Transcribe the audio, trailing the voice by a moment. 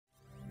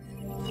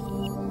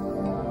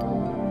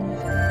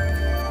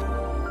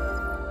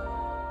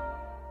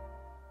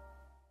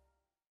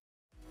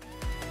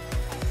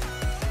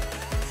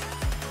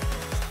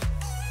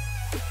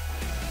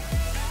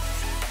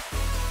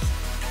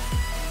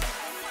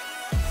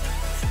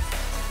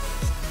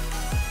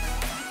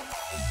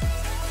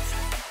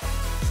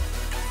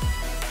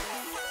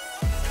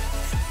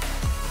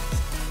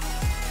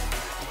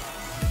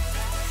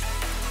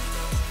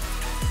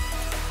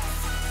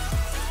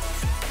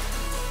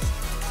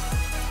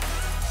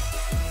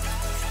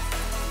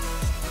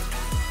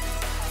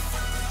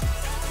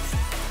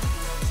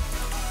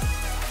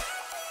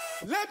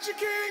Let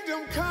your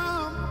kingdom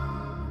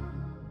come.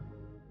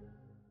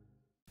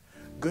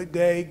 Good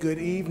day, good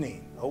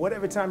evening, or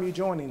whatever time you're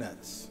joining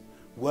us.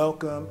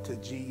 Welcome to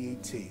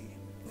GET.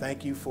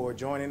 Thank you for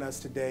joining us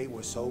today.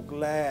 We're so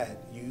glad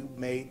you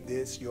made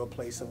this your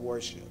place of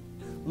worship.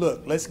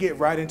 Look, let's get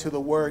right into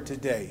the word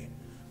today.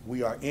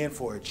 We are in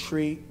for a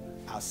treat.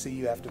 I'll see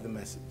you after the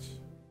message.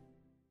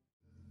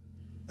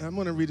 I'm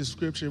going to read a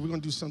scripture. We're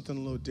going to do something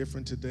a little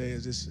different today.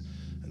 It's just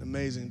an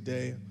amazing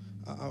day.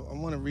 I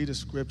want to read a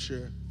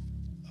scripture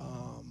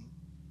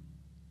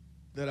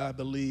that I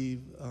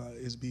believe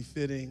is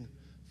befitting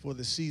for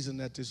the season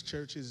that this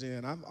church is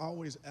in. I've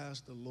always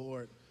asked the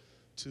Lord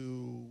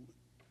to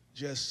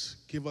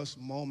just give us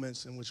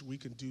moments in which we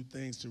can do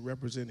things to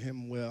represent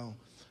him well.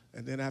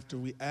 And then after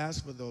we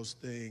ask for those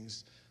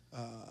things,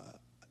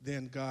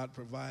 then God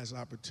provides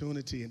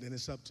opportunity, and then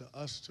it's up to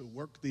us to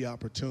work the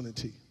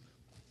opportunity.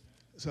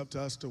 It's up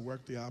to us to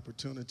work the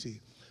opportunity.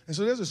 And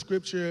so there's a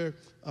scripture,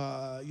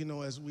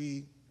 as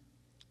we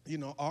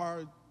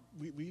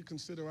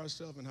consider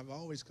ourselves and have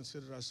always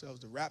considered ourselves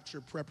the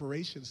Rapture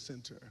Preparation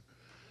Center,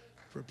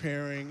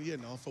 preparing,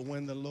 for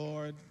when the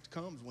Lord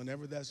comes,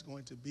 whenever that's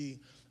going to be.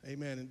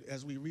 Amen. And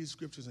as we read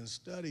scriptures and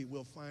study,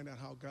 we'll find out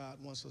how God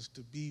wants us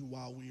to be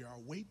while we are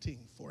waiting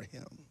for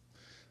him.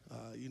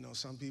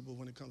 Some people,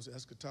 when it comes to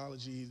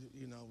eschatology,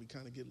 we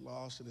kind of get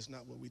lost and it's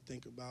not what we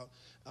think about.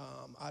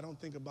 I don't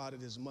think about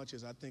it as much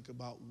as I think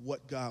about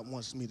what God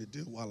wants me to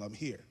do while I'm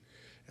here.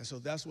 And so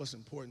that's what's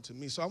important to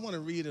me. So I want to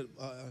read it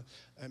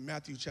in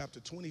Matthew chapter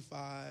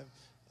 25,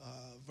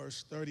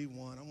 verse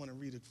 31. I want to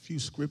read a few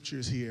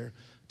scriptures here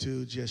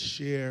to just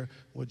share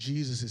what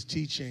Jesus is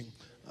teaching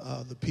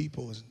the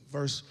people.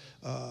 Verse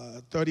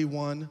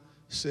 31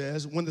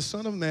 says, when the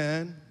Son of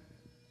Man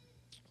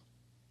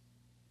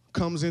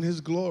comes in his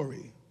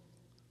glory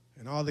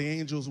and all the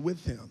angels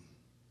with him,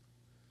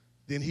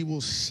 then he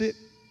will sit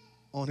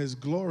on his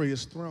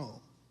glorious throne.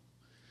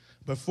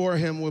 Before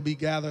him will be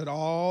gathered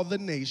all the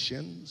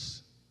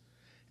nations,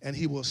 and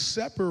he will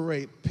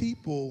separate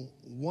people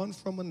one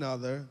from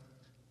another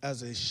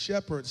as a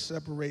shepherd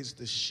separates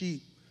the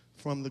sheep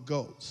from the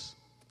goats.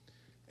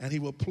 And he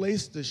will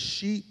place the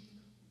sheep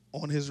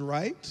on his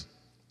right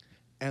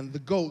and the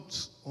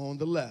goats on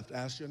the left.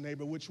 Ask your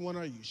neighbor, which one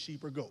are you,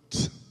 sheep or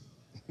goats?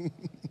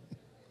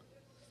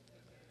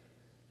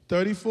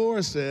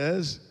 34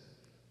 says,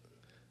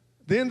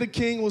 then the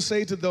king will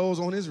say to those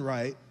on his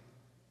right,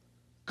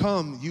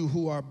 come, you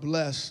who are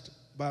blessed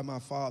by my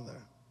Father.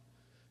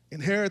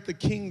 Inherit the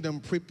kingdom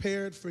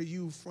prepared for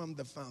you from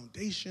the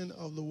foundation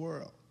of the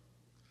world.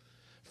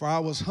 For I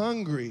was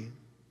hungry,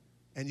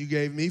 and you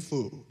gave me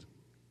food.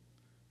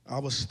 I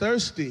was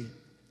thirsty,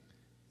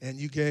 and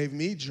you gave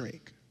me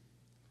drink.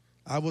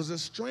 I was a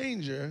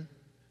stranger,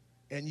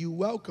 and you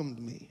welcomed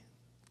me.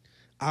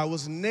 I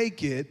was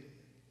naked,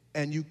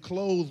 and you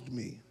clothed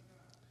me.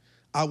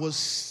 I was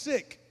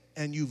sick,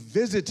 and you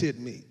visited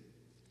me.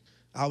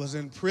 I was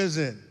in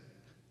prison,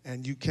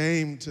 and you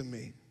came to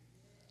me.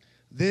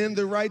 Then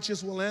the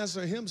righteous will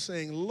answer him,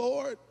 saying,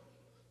 Lord,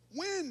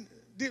 when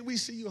did we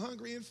see you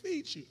hungry and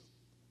feed you?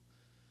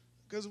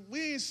 Because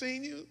we ain't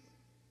seen you,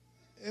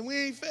 and we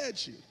ain't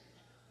fed you.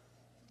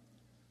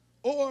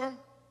 Or,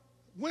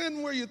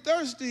 when were you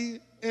thirsty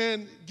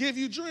and give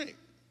you drink?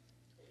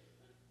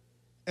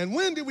 And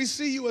when did we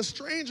see you a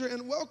stranger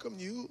and welcome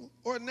you,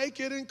 or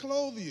naked and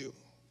clothe you?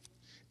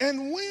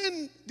 And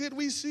when did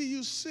we see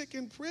you sick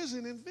in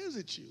prison and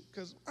visit you?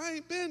 Because I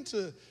ain't been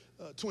to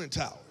Twin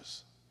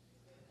Towers.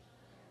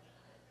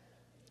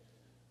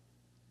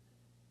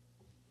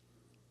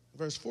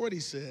 Verse 40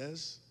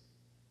 says,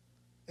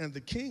 and the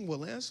king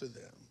will answer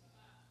them,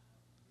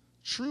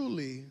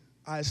 truly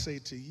I say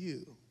to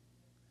you,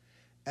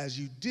 as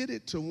you did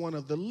it to one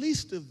of the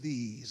least of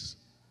these,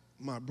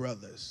 my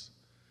brothers,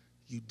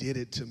 you did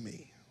it to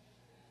me.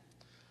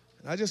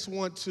 And I just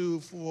want to,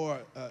 for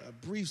a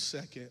brief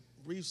second,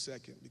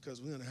 because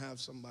we're going to have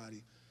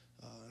somebody,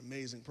 an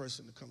amazing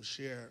person to come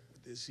share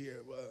with this here.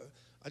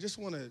 I just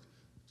want to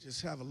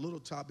just have a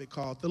little topic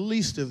called the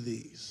least of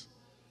these,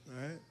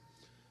 all right?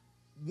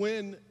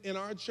 When in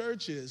our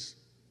churches,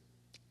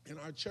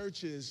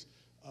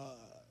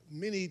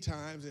 many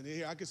times, and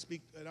here I could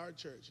speak at our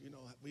church,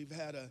 we've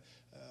had a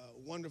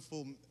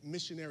wonderful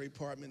missionary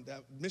department,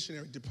 that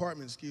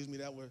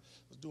was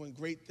doing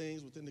great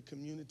things within the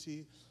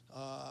community.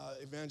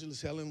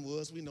 Evangelist Helen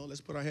Woods, we know, let's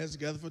put our hands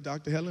together for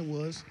Dr. Helen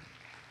Woods.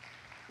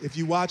 If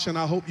you're watching,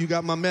 I hope you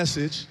got my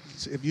message.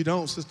 If you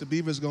don't, Sister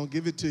Beaver's going to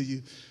give it to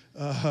you.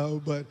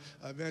 But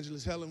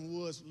Evangelist Helen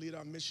Woods lead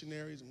our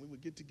missionaries, and we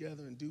would get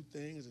together and do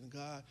things, and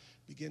God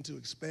began to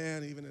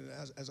expand even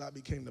as I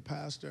became the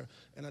pastor.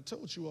 And I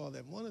told you all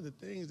that one of the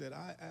things that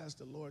I asked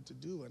the Lord to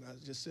do, and I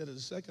just said it a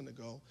second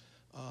ago,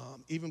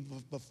 even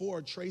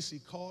before Tracy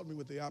called me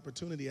with the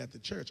opportunity at the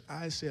church,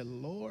 I said,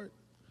 Lord,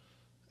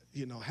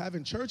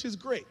 having church is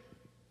great.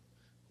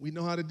 We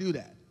know how to do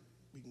that.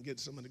 We can get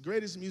some of the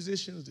greatest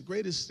musicians, the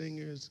greatest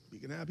singers. We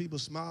can have people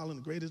smiling,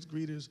 the greatest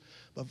greeters.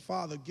 But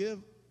Father, give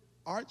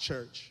our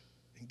church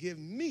and give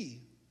me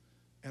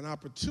an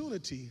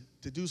opportunity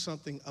to do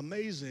something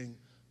amazing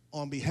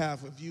on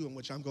behalf of you, in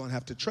which I'm going to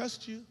have to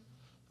trust you.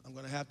 I'm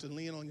going to have to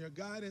lean on your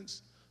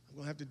guidance. I'm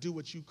going to have to do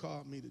what you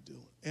called me to do.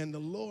 And the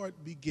Lord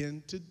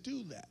began to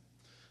do that.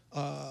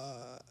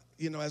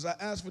 As I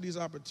asked for these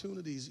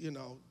opportunities,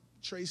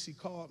 Tracy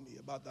called me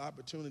about the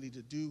opportunity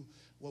to do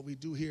what we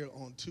do here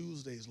on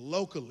Tuesdays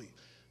locally,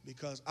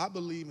 because I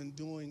believe in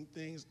doing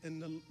things in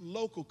the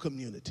local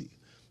community,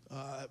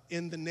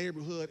 in the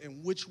neighborhood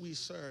in which we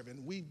serve.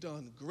 And we've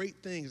done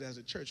great things as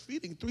a church,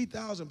 feeding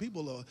 3,000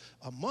 people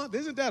a month.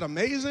 Isn't that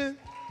amazing?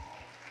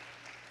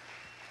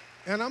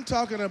 And I'm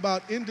talking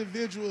about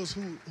individuals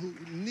who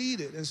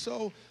need it. And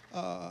so,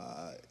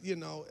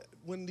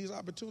 when these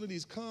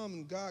opportunities come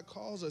and God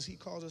calls us, he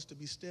calls us to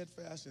be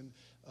steadfast and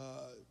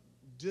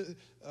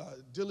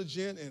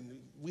diligent, and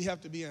we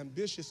have to be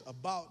ambitious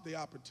about the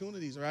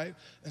opportunities, right?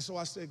 And so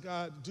I said,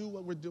 God, do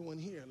what we're doing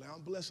here. Now,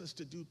 bless us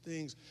to do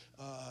things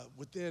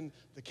within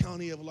the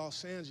county of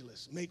Los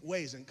Angeles, make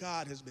ways, and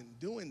God has been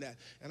doing that.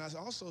 And I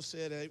also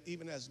said,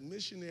 even as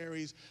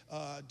missionaries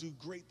do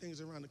great things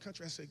around the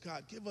country, I said,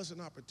 God, give us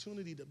an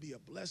opportunity to be a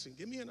blessing.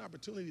 Give me an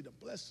opportunity to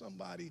bless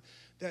somebody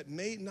that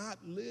may not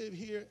live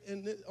here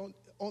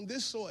on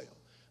this soil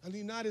in the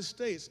United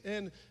States.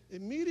 And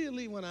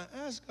immediately when I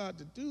asked God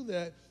to do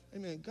that,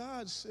 amen,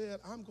 God said,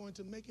 I'm going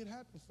to make it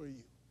happen for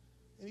you.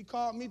 And he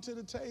called me to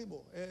the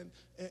table. And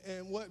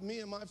what me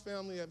and my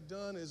family have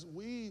done is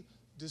we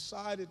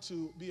decided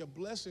to be a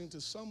blessing to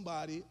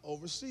somebody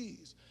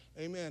overseas.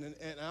 Amen.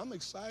 And I'm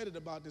excited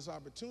about this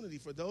opportunity.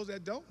 For those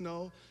that don't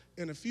know,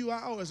 in a few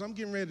hours, I'm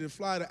getting ready to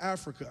fly to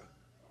Africa.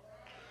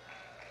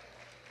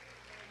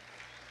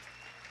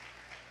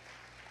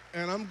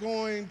 And I'm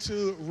going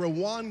to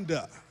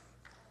Rwanda.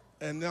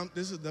 And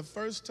this is the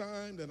first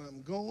time that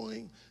I'm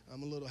going.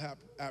 I'm a little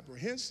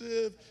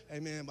apprehensive,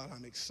 amen, but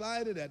I'm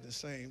excited at the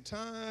same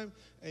time,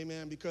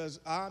 amen, because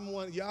I'm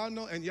one, y'all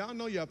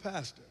know you're a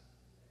pastor.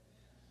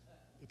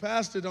 The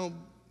pastor don't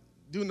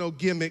do no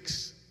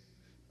gimmicks.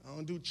 I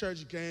don't do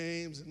church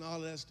games and all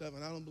that stuff,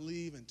 and I don't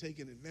believe in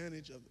taking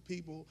advantage of the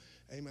people.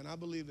 Amen. I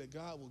believe that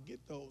God will get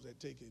those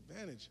that take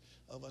advantage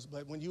of us.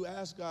 But when you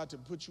ask God to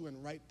put you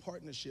in right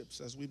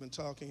partnerships, as we've been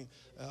talking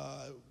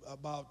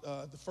about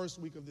the first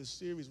week of this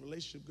series,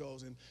 relationship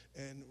goals, and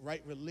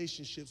right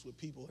relationships with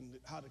people and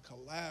how to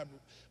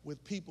collaborate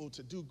with people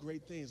to do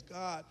great things,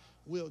 God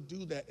will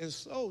do that. And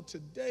so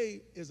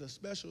today is a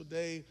special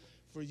day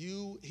for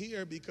you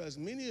here, because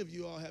many of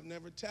you all have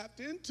never tapped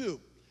into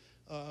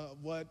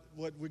what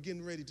we're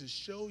getting ready to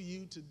show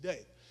you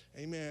today.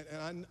 Amen.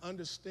 And I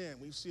understand.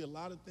 We see a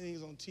lot of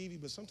things on TV,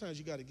 but sometimes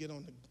you got to get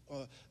on the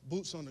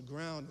boots on the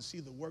ground and see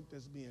the work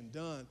that's being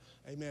done.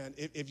 Amen.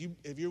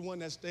 If you're one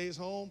that stays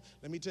home,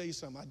 let me tell you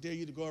something. I dare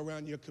you to go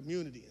around your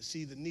community and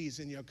see the needs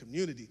in your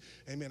community.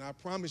 Amen. I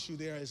promise you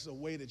there is a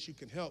way that you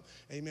can help.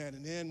 Amen.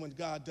 And then when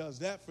God does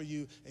that for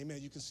you,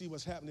 amen, you can see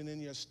what's happening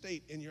in your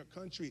state, in your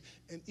country,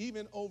 and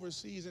even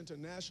overseas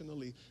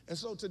internationally. And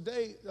so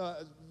today,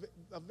 a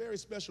very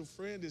special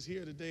friend is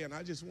here today, and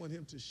I just want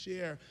him to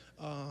share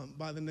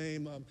by the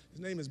name of, his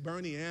name is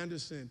Bernie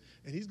Anderson,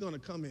 and he's going to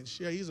come and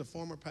share. He's a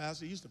former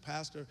pastor. He used to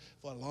pastor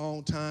for a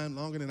long time,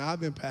 longer than I've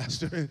been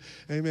pastoring.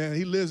 Amen.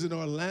 He lives in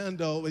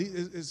Orlando. But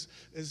it's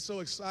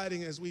so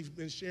exciting as we've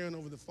been sharing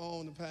over the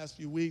phone the past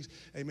few weeks.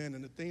 Amen.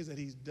 And the things that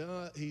he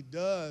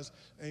does.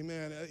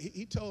 Amen.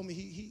 He told me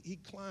he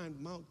climbed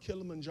Mount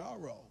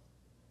Kilimanjaro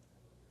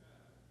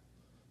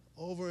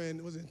over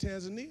in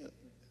Tanzania.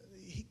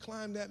 He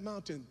climbed that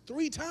mountain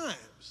 3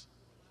 times.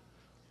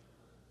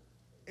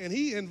 And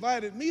he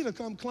invited me to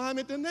come climb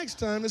it the next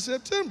time in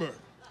September.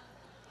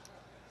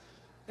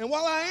 And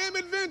while I am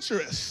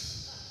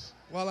adventurous,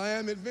 I'm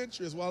going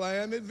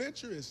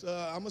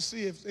to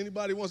see if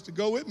anybody wants to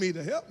go with me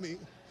to help me.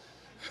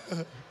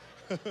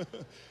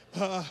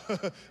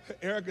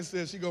 Erica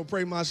says she's going to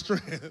pray my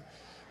strength.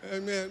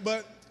 Amen.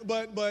 But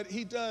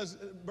Bernie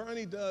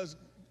does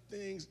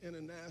things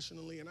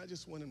internationally, and I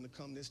just want him to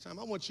come this time.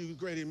 I want you,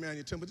 great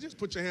Emmanuel Temple, just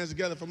put your hands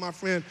together for my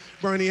friend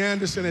Bernie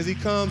Anderson as he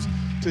comes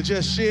to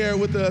just share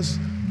with us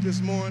this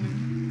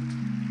morning.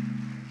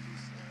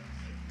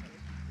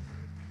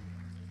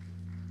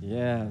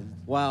 Yeah,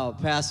 wow,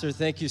 Pastor,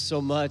 thank you so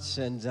much.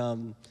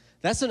 And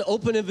that's an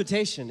open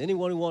invitation.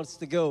 Anyone who wants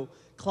to go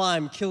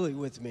climb Kili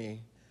with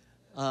me,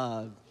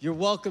 you're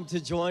welcome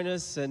to join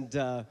us. And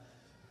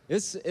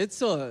it's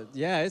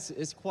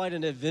quite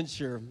an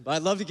adventure. But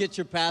I'd love to get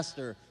your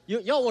pastor.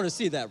 Y'all want to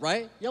see that,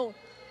 right? Y'all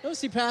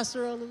see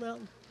Pastor on the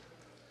mountain?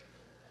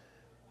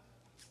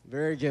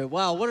 Very good.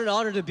 Wow, what an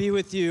honor to be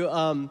with you.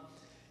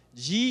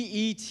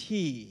 GET.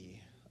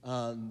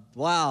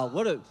 Wow,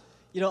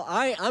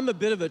 I'm a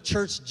bit of a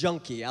church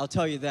junkie, I'll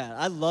tell you that.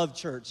 I love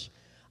church.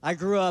 I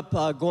grew up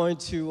going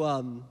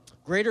to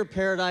Greater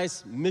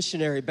Paradise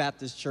Missionary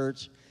Baptist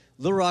Church,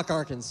 Little Rock,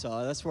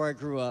 Arkansas. That's where I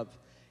grew up.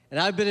 And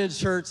I've been in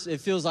church,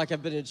 it feels like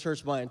I've been in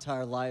church my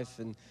entire life.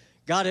 And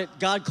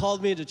God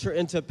called me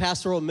into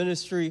pastoral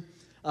ministry.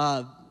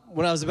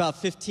 When I was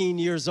about 15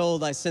 years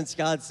old, I sensed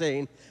God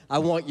saying, I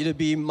want you to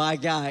be my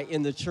guy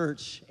in the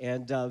church.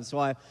 And so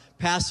I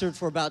pastored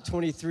for about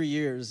 23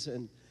 years.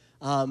 And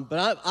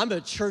But I'm a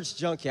church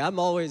junkie.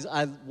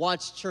 I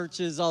watch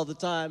churches all the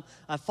time.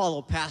 I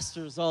follow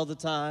pastors all the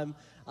time.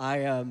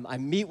 I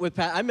met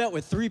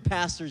with 3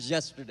 pastors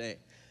yesterday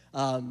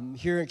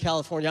here in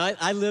California.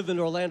 I live in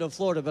Orlando,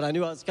 Florida, but I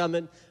knew I was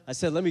coming. I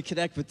said, let me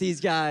connect with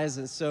these guys.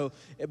 And so,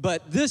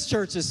 but this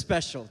church is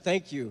special.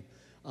 Thank you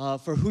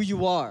for who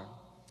you are.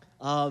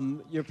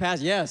 Your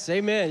pastor, yes,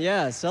 amen,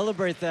 yeah,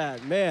 celebrate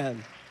that,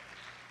 man.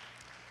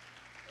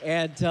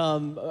 And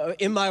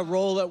in my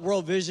role at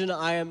World Vision,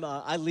 I'm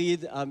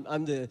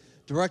the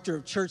director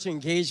of church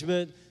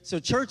engagement. So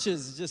church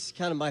is just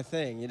kind of my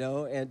thing, you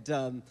know.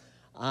 And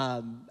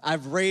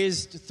I've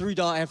raised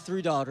I have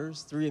 3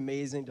 daughters, 3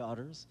 amazing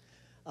daughters.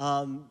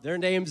 Their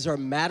names are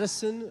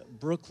Madison,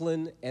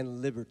 Brooklyn,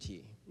 and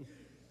Liberty.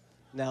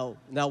 Now,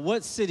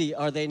 what city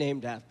are they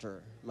named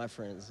after, my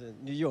friends?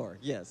 New York.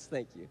 Yes,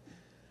 thank you.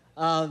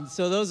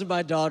 So those are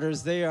my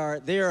daughters. They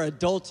are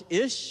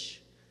adult-ish.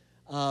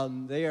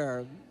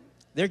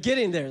 They're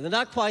getting there. They're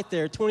not quite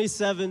there.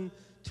 27,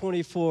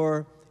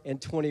 24,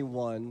 and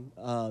 21.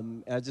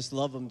 I just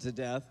love them to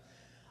death.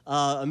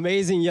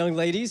 Amazing young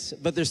ladies,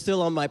 but they're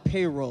still on my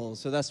payroll,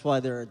 so that's why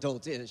they're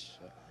adult-ish,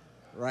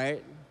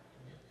 right?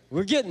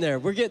 We're getting there.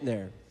 We're getting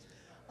there.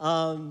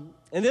 And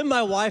then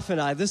my wife and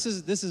I. This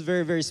is a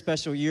very, very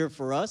special year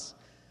for us.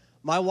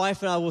 My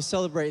wife and I will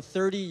celebrate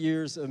 30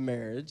 years of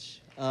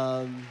marriage.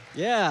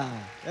 Yeah,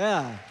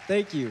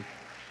 thank you.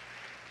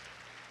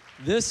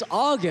 This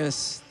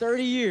August,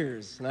 30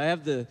 years, and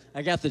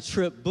I got the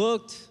trip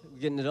booked,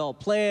 getting it all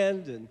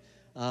planned,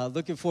 and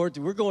looking forward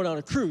to. We're going on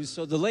a cruise,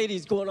 so the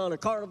ladies going on a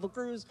Carnival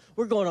cruise.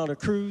 We're going on a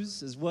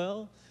cruise as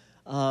well.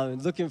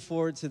 Looking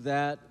forward to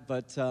that.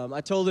 But I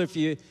told her, if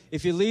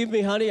you leave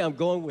me, honey, I'm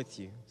going with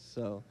you.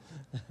 So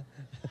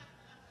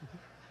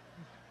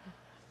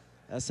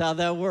that's how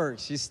that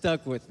works. She's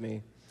stuck with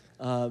me.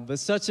 But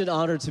such an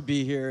honor to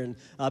be here. And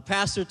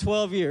pastor,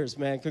 12 years,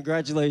 man.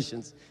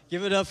 Congratulations.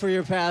 Give it up for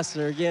your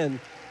pastor again.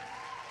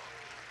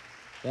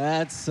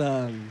 That's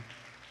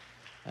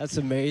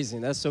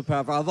amazing. That's so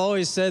powerful. I've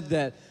always said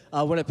that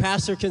when a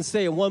pastor can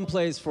stay in one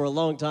place for a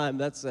long time,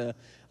 that's a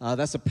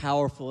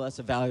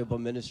valuable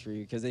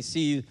ministry, because they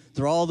see you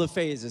through all the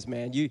phases,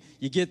 man. You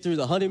get through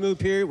the honeymoon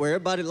period where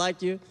everybody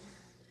likes you.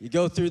 You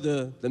go through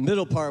the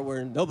middle part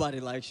where nobody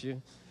likes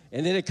you.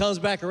 And then it comes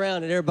back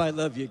around and everybody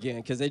loves you again,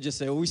 because they just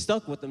say, well, we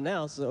stuck with them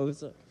now. So,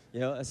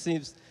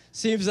 it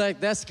seems like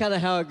that's kind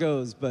of how it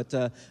goes.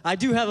 But I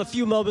do have a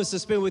few moments to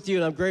spend with you,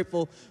 and I'm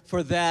grateful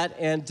for that.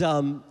 And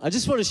I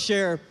just want to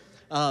share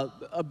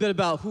a bit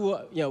about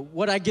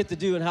what I get to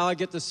do and how I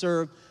get to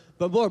serve,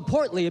 but more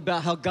importantly,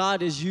 about how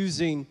God is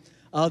using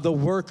the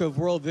work of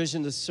World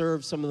Vision to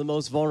serve some of the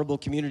most vulnerable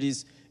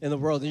communities in the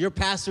world. And your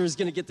pastor is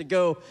going to get to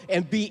go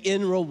and be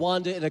in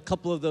Rwanda in a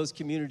couple of those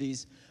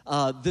communities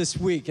this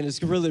week, and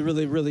it's really,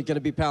 really, really going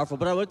to be powerful.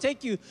 But I want to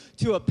take you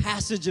to a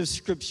passage of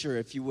Scripture,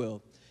 if you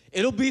will.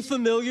 It'll be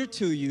familiar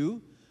to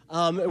you.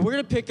 We're going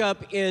to pick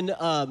up in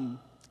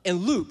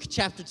Luke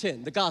chapter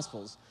 10, the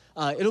Gospels.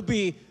 It'll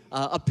be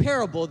a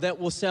parable that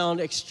will sound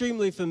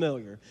extremely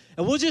familiar.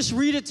 And we'll just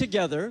read it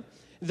together.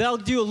 That'll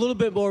do a little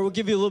bit more. We'll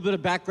give you a little bit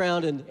of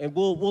background, and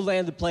we'll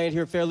land the plane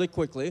here fairly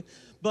quickly.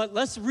 But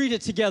let's read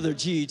it together,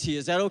 GET.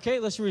 Is that okay?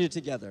 Let's read it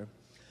together.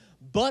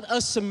 But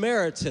a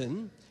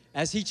Samaritan,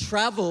 as he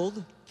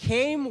traveled,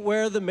 came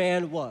where the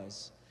man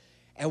was.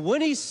 And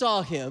when he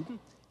saw him,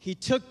 he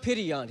took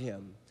pity on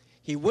him.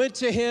 He went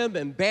to him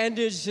and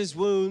bandaged his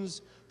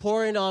wounds,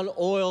 pouring on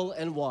oil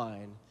and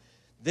wine.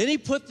 Then he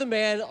put the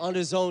man on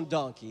his own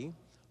donkey,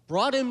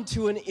 brought him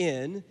to an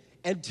inn,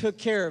 and took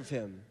care of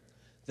him.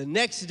 The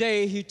next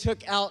day he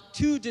took out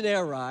 2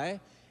 denarii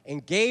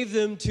and gave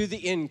them to the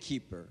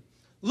innkeeper.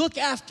 Look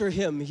after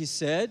him, he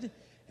said,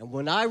 and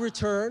when I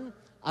return,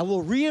 I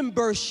will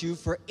reimburse you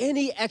for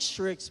any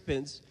extra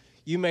expense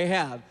you may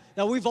have.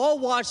 Now, we've all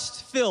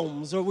watched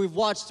films or we've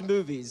watched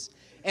movies,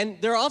 and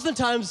there are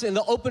oftentimes in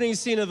the opening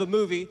scene of a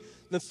movie,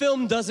 the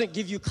film doesn't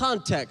give you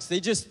context. They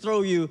just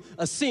throw you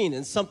a scene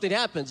and something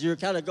happens. You're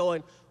kind of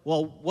going,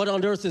 well, what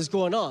on earth is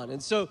going on?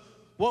 And so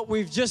what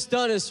we've just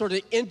done is sort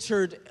of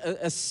entered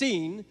a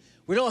scene.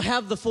 We don't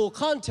have the full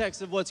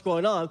context of what's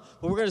going on,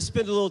 but we're going to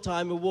spend a little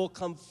time and we'll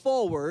come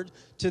forward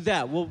to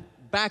that. We'll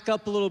back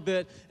up a little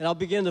bit, and I'll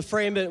begin to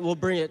frame it, and we'll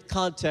bring it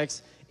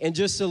context in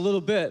just a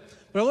little bit.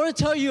 But I want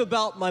to tell you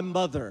about my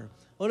mother.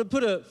 I want to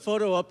put a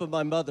photo up of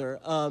my mother.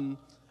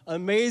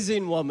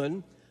 Amazing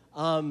woman.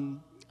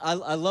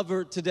 I love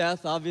her to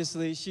death,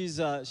 obviously. She's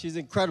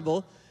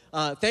incredible.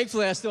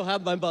 Thankfully, I still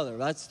have my mother.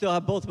 I still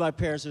have both of my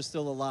parents are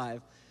still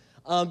alive.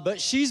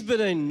 But she's been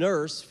a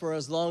nurse for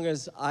as long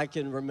as I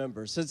can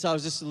remember, since I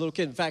was just a little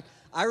kid. In fact,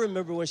 I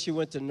remember when she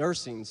went to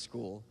nursing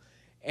school.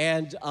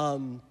 And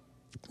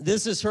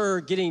this is her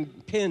getting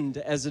pinned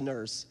as a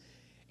nurse.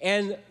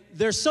 And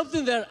there's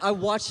something that I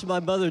watched my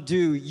mother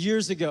do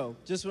years ago,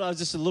 just when I was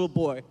just a little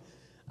boy.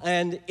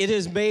 And it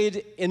has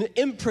made an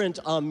imprint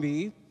on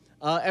me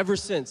ever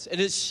since. And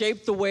it's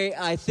shaped the way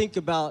I think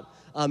about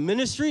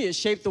ministry. It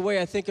shaped the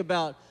way I think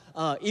about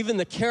even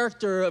the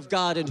character of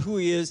God and who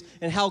he is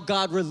and how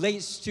God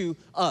relates to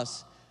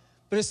us.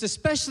 but it's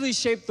especially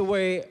shaped the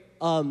way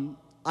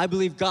I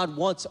believe God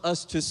wants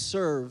us to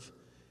serve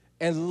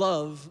and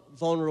love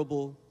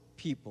vulnerable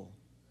people.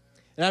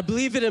 And I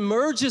believe it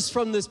emerges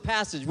from this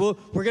passage. We're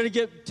going to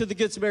get to the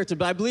Good Samaritan,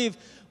 but I believe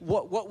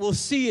what we'll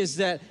see is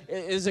that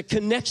is a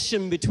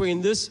connection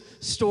between this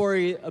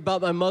story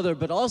about my mother,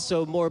 but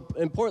also, more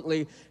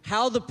importantly,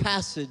 how the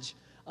passage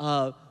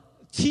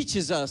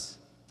teaches us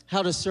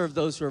how to serve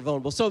those who are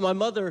vulnerable. So my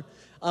mother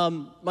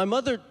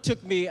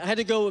took me. I had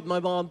to go with my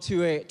mom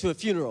to a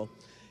funeral,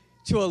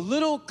 to a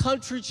little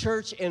country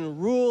church in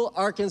rural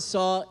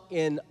Arkansas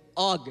in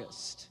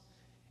August.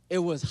 It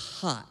was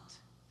hot.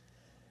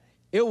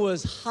 It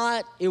was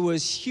hot, it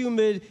was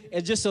humid,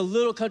 and just a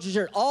little country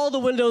church. All the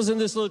windows in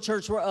this little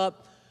church were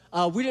up.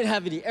 We didn't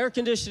have any air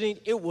conditioning.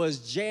 It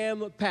was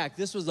jam-packed.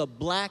 This was a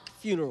black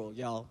funeral,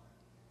 y'all.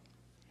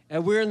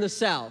 And we're in the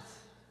South.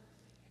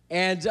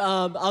 And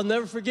I'll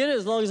never forget it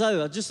as long as I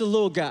live. Just a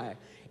little guy.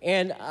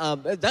 And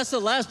that's the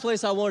last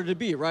place I wanted to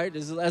be, right,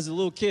 as a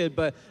little kid.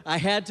 But I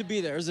had to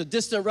be there. As a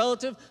distant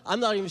relative, I'm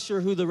not even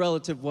sure who the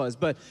relative was.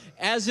 But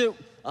as it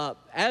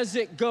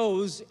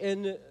goes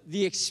in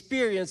the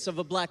experience of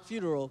a black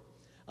funeral,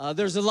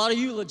 there's a lot of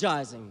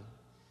eulogizing.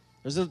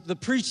 There's the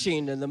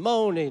preaching and the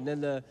moaning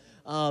and the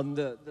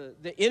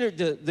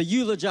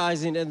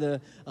eulogizing and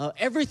the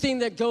everything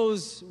that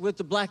goes with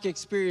the black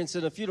experience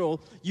in a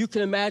funeral. You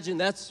can imagine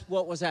that's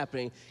what was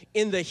happening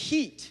in the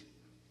heat,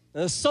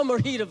 the summer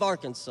heat of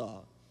Arkansas.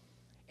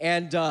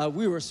 And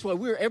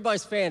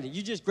everybody's fanning.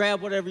 You just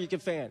grab whatever you can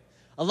fan.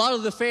 A lot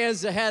of the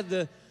fans that had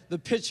the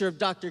picture of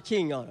Dr.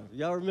 King on them.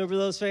 Y'all remember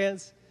those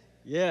fans?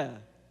 Yeah.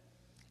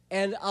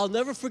 And I'll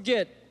never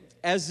forget,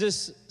 as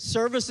this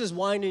service is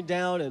winding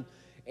down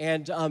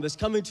and it's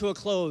coming to a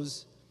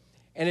close,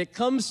 and it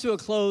comes to a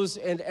close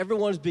and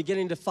everyone's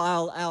beginning to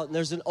file out, and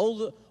there's an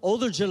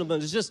older gentleman.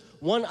 There's just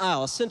one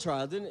aisle, a center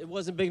aisle. It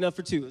wasn't big enough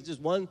for two. It was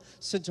just one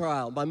center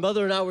aisle. My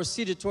mother and I were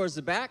seated towards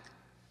the back,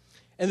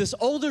 and this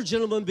older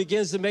gentleman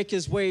begins to make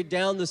his way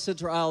down the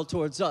center aisle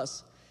towards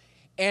us.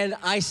 And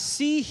I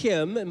see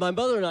him, and my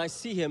mother and I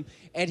see him,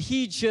 and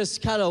he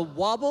just kind of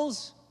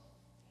wobbles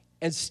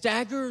and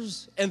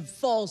staggers and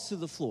falls to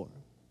the floor.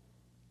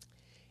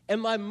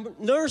 And my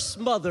nurse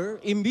mother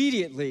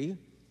immediately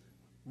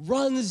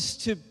runs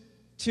to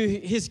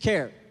his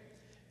care.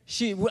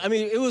 It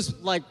was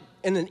like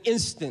in an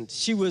instant.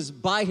 She was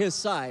by his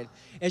side,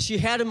 and she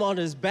had him on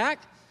his back,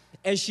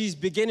 and she's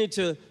beginning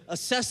to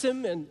assess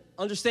him and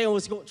understand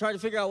trying to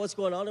figure out what's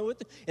going on with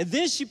it. And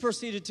then she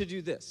proceeded to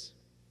do this.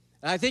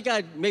 I think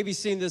I'd maybe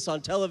seen this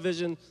on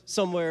television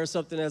somewhere or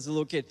something as a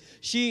little kid.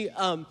 She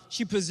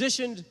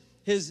positioned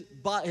his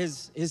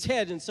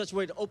head in such a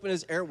way to open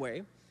his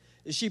airway.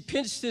 She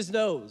pinched his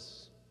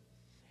nose,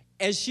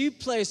 and she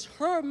placed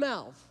her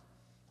mouth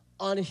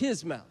on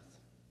his mouth.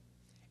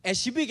 And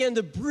she began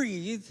to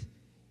breathe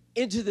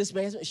into this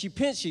man's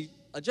mouth. She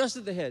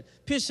adjusted the head,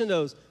 pinched the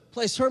nose,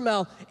 placed her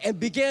mouth, and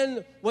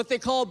began what they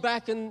called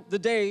back in the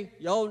day,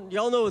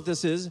 y'all know what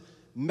this is,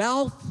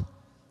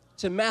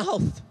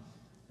 mouth-to-mouth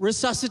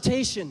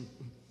resuscitation.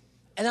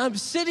 And I'm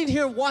sitting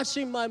here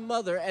watching my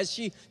mother as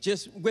she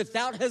just,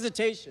 without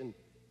hesitation,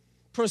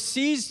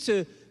 proceeds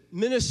to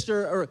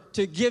minister or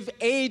to give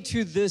aid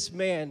to this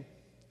man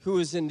who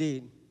is in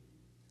need.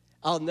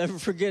 I'll never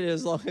forget it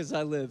as long as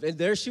I live. And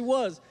there she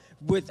was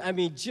with,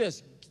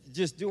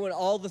 just doing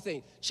all the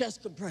things.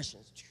 Chest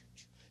compressions.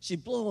 She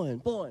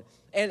blowing.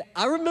 And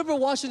I remember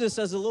watching this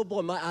as a little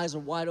boy. My eyes are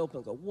wide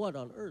open. I go, what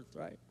on earth,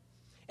 right?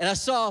 And I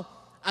saw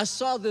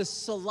this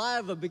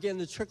saliva begin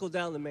to trickle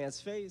down the man's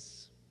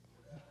face.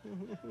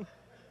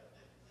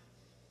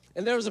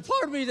 And there was a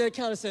part of me that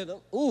kind of said,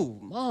 ooh,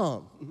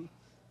 Mom.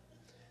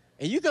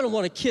 And you're going to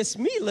want to kiss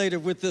me later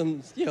with them,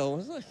 It's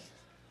like,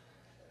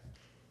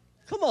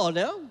 come on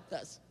now.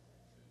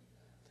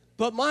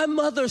 But my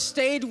mother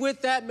stayed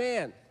with that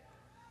man.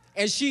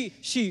 And she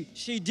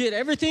did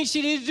everything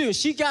she needed to do.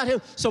 She got him.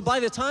 So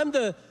by the time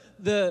the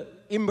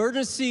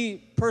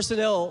emergency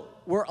personnel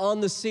were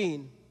on the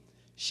scene,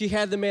 she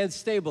had the man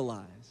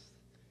stabilized.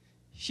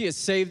 She had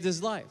saved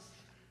his life.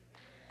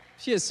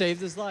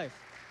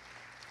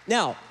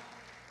 Now,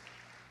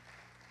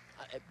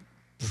 it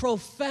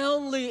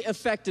profoundly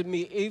affected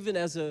me even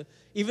as a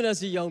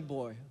young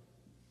boy,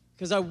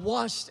 because I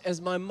watched as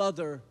my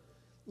mother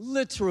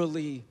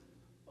literally,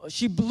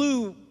 she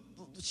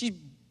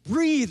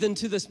breathed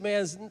into this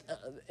man's,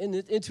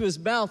 into his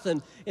mouth,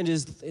 and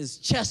his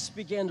chest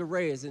began to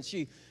raise, and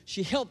she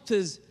helped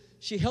his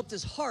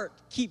heart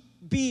keep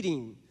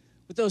beating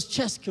with those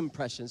chest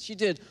compressions. She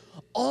did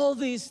all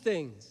these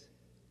things,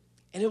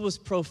 and it was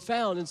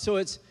profound. And so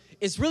it's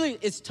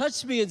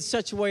touched me in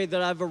such a way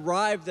that I've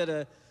arrived at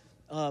a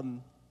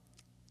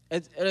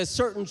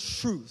certain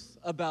truth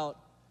about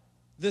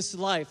this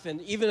life,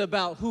 and even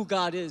about who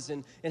God is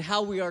and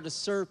how we are to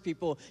serve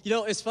people.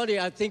 It's funny,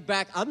 I think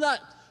back, I'm not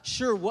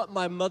sure what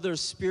my mother's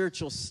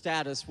spiritual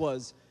status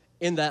was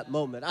in that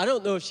moment. I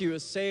don't know if she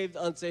was saved,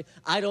 unsaved.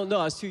 I don't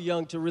know. I was too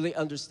young to really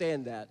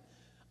understand that.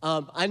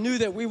 I knew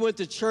that we went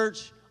to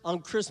church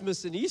on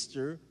Christmas and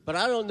Easter, but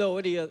I don't know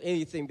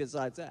anything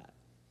besides that.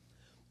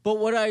 But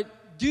what I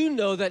do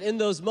know that in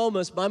those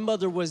moments, my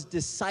mother was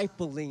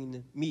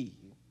discipling me.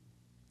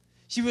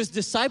 She was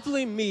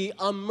discipling me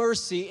on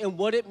mercy and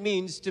what it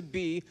means to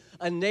be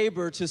a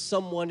neighbor to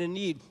someone in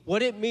need,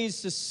 what it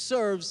means to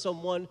serve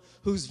someone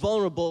who's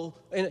vulnerable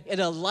in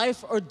a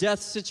life or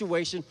death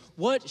situation.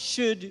 What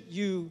should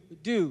you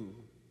do?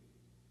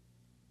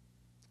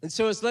 And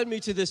so it's led me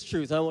to this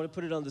truth. I want to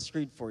put it on the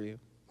screen for you.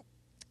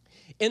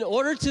 In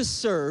order to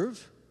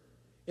serve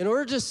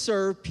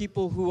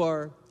people who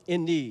are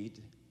in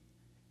need,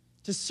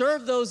 to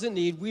serve those in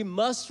need, we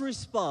must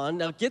respond,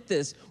 now get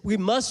this, we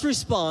must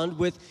respond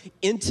with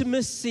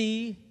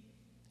intimacy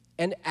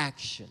and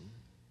action.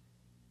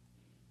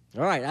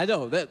 All right, I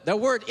know, that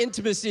word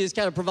intimacy is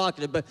kind of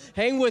provocative, but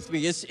hang with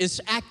me,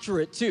 it's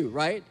accurate too,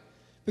 right?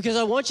 Because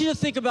I want you to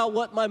think about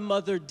what my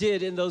mother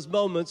did in those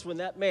moments when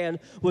that man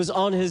was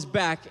on his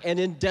back and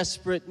in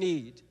desperate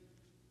need.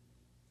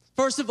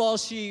 First of all,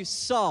 she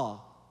saw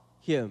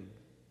him.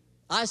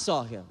 I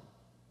saw him.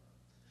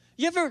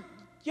 You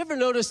ever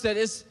notice that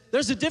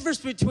there's a difference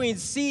between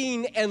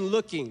seeing and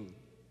looking?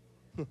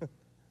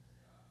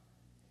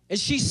 And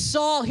she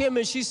saw him,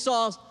 and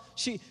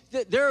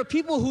there are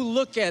people who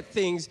look at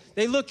things,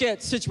 they look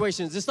at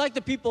situations. It's like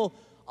the people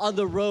on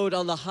the road,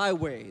 on the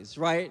highways,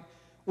 right?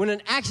 When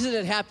an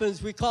accident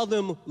happens, we call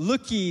them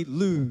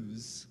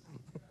looky-loos.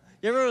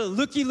 You ever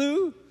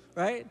looky-loo,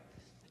 right?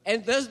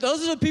 And those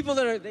are the people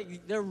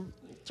that they're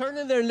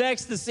turning their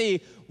necks to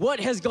see what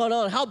has gone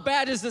on. How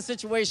bad is the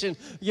situation?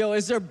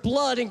 Is there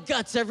blood and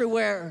guts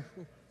everywhere?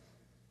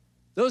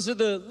 Those are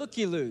the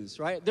looky-loos,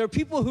 right? There are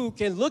people who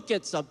can look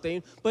at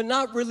something but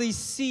not really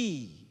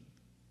see.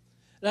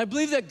 And I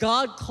believe that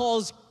God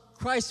calls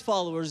Christ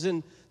followers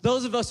and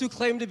those of us who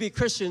claim to be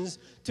Christians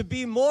to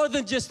be more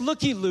than just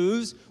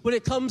looky-loos when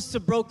it comes to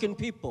broken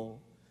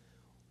people.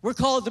 We're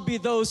called to be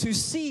those who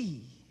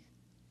see.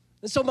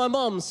 And so my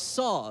mom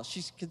saw,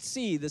 she could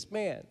see this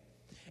man.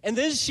 And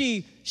then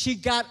she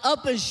got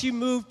up and she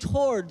moved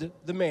toward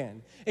the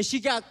man. And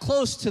she got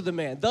close to the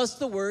man. Thus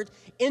the word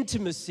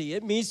intimacy.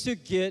 It means to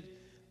get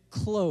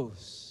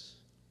close.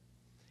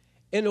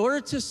 In order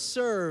to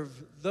serve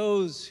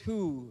those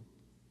who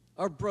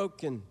are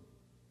broken,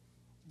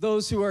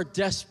 those who are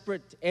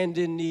desperate and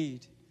in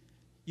need,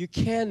 you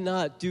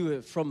cannot do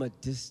it from a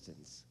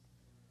distance.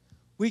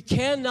 We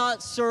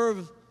cannot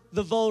serve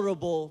the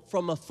vulnerable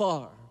from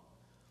afar.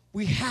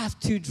 We have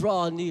to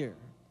draw near.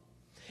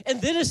 And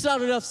then it's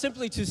not enough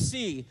simply to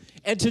see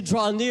and to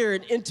draw near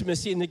in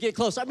intimacy and to get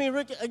close. I mean,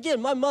 Rick,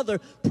 again, my mother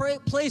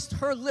placed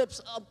her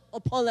lips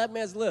upon that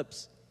man's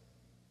lips.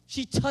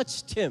 She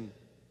touched him.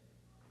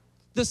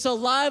 The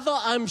saliva,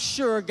 I'm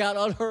sure, got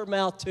on her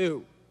mouth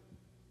too.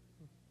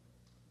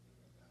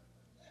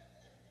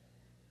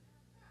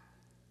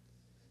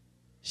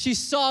 She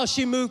saw,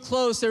 she moved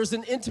close, there was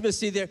an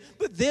intimacy there.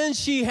 But then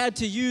she had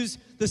to use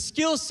the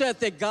skill set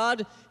that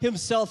God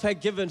himself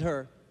had given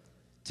her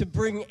to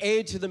bring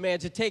aid to the man,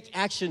 to take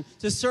action,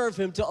 to serve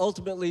him, to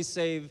ultimately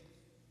save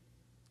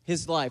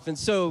his life. And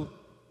so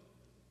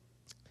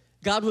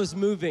God was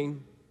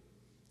moving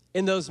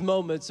in those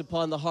moments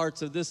upon the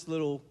hearts of this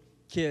little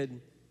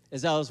kid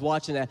as I was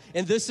watching that.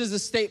 And this is a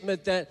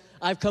statement that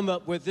I've come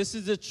up with. This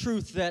is the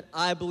truth that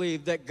I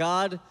believe, that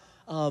God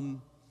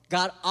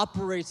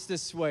operates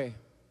this way.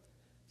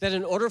 That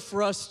in order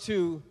for us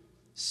to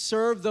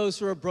serve those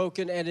who are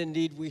broken and in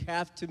need, we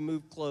have to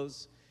move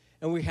close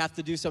and we have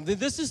to do something.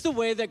 This is the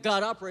way that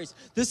God operates.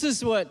 This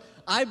is what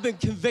I've been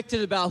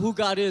convicted about who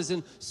God is.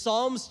 And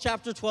Psalms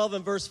chapter 12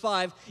 and verse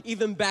 5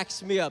 even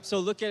backs me up. So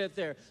look at it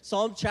there.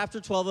 Psalm chapter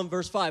 12 and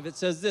verse 5. It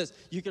says this.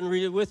 You can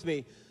read it with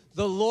me.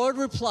 The Lord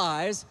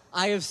replies,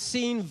 I have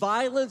seen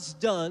violence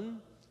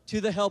done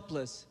to the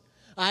helpless.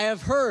 I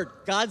have heard,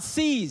 God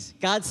sees.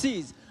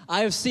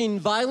 I have seen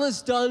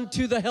violence done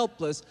to the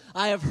helpless.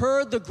 I have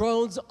heard the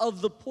groans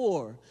of the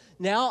poor.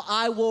 Now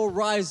I will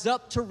rise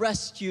up to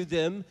rescue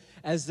them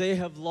as they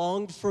have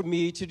longed for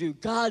me to do.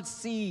 God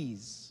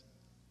sees.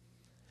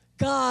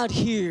 God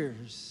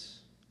hears.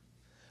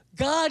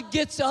 God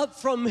gets up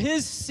from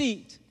his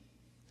seat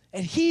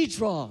and he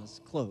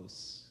draws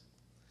close.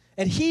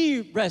 And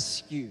he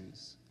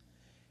rescues.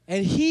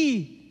 And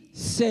he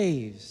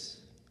saves.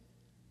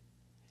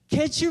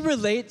 Can't you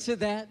relate to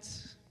that?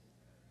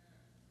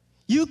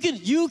 You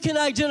can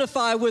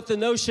identify with the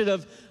notion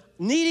of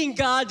needing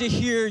God to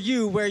hear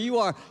you where you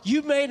are.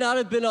 You may not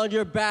have been on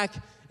your back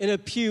in a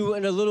pew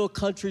in a little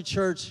country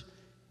church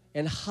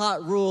in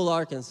hot rural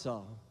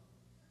Arkansas,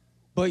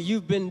 but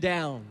you've been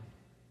down.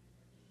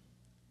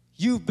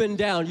 You've been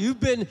down. You've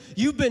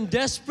been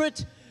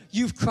desperate.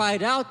 You've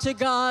cried out to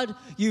God.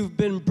 You've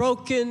been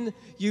broken.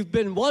 You've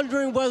been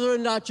wondering whether or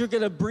not you're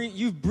going to breathe.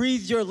 You've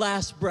breathed your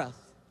last breath.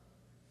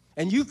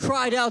 And you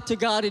cried out to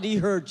God and he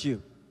heard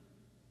you.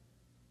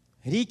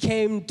 And he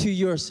came to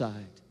your side,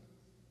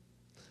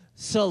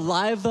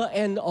 saliva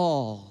and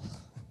all.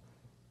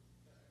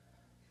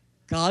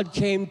 God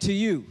came to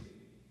you.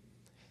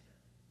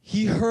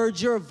 He heard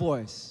your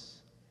voice,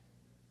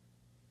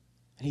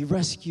 and he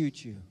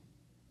rescued you.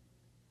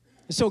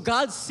 And so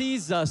God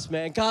sees us,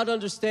 man. God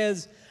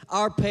understands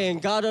our pain.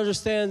 God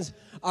understands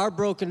our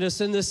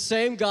brokenness. And the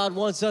same God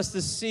wants us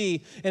to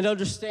see and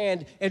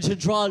understand and to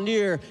draw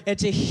near and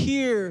to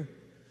hear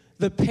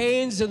the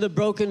pains and the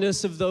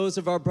brokenness of those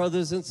of our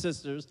brothers and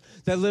sisters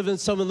that live in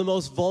some of the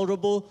most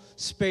vulnerable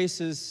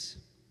spaces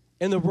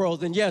in the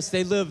world. And yes,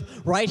 they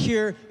live right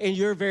here in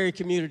your very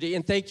community.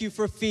 And thank you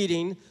for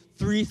feeding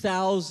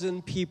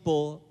 3,000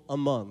 people a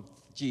month,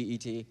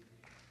 GET.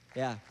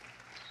 Yeah.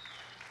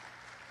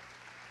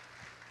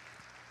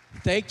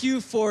 Thank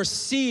you for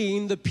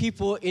seeing the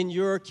people in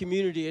your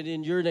community and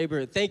in your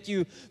neighborhood. Thank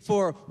you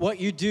for what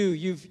you do.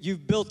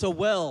 You've built a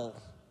well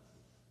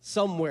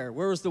somewhere.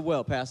 Where was the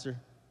well, Pastor?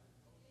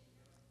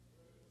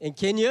 In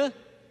Kenya?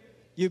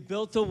 You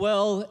built a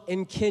well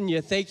in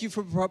Kenya. Thank you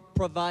for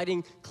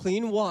providing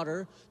clean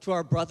water to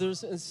our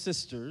brothers and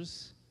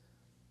sisters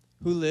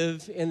who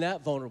live in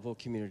that vulnerable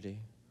community.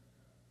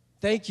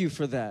 Thank you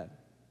for that.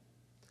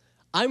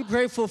 I'm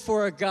grateful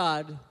for a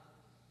God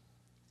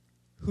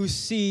who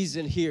sees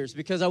and hears,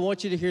 because I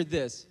want you to hear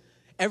this.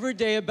 Every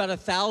day, about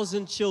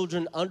 1,000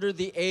 children under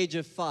the age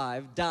of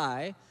 5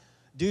 die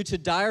due to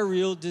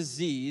diarrheal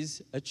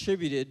disease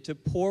attributed to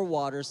poor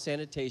water,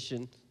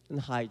 sanitation,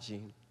 and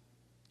hygiene.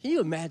 Can you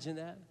imagine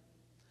that?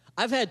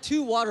 I've had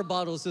 2 water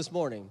bottles this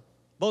morning,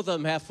 both of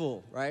them half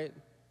full, right?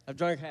 I've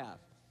drunk half.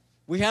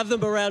 We have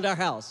them around our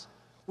house.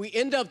 We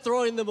end up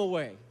throwing them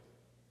away.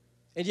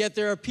 And yet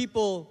there are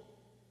people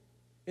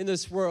in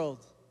this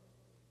world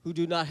who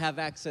do not have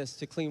access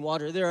to clean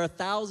water. There are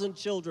 1,000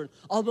 children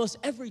almost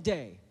every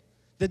day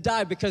that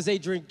die because they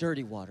drink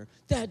dirty water.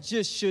 That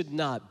just should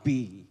not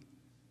be.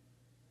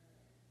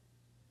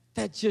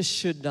 That just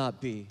should not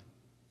be.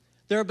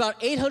 There are about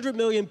 800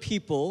 million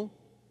people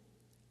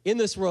in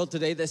this world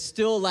today that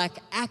still lack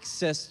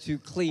access to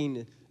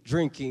clean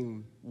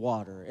drinking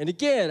water. And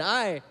again,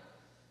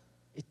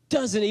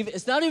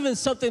 it's not even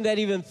something that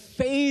even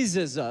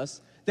phases us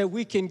that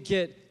we can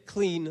get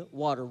clean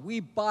water.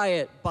 We buy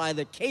it by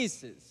the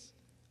cases.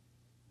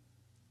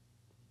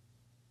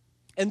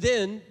 And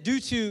then, due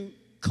to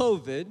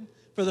COVID,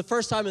 for the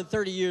first time in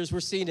 30 years, we're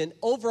seeing an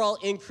overall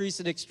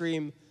increase in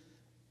extreme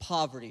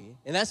poverty.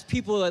 And that's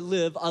people that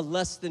live on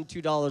less than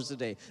 $2 a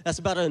day. That's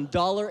about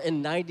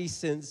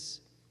 $1.90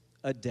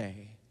 a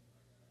day.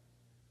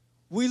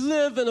 We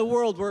live in a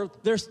world where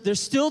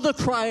there's still the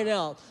crying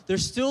out,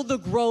 there's still the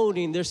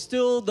groaning, there's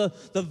still the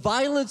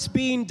violence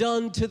being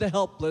done to the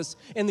helpless.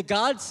 And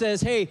God says,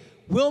 hey,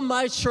 will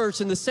my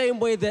church, in the same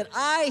way that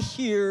I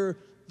hear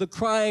the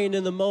crying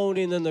and the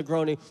moaning and the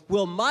groaning,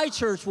 will my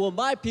church, will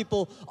my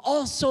people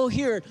also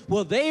hear it?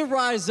 Will they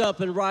rise up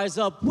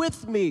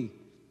with me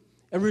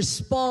and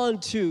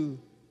respond to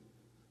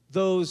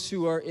those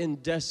who are in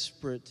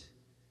desperate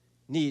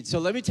need? So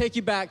let me take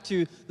you back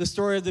to the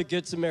story of the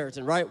Good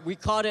Samaritan, right? We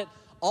caught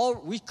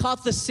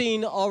the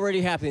scene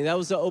already happening. That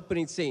was the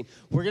opening scene.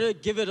 We're going to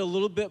give it a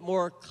little bit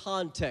more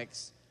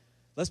context.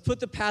 Let's put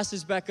the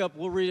passage back up.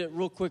 We'll read it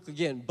real quick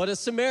again. But a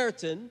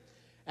Samaritan,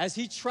 as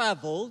he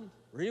traveled,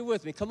 read it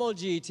with me, come on,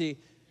 GET,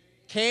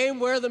 came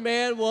where the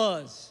man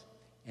was.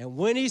 And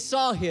when he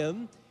saw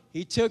him,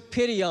 he took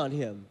pity on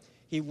him.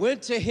 He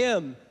went to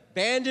him,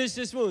 bandaged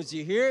his wounds.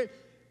 You hear it?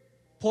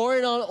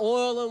 Pouring on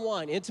oil and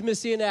wine,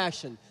 intimacy in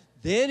action.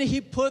 Then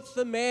he put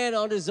the man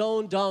on his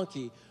own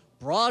donkey,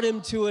 brought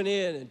him to an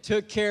inn, and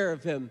took care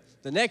of him.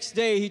 The next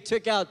day he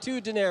took out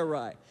 2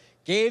 denarii,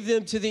 gave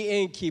them to the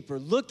innkeeper.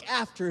 Look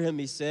after him,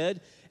 he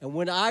said, and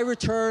when I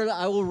return,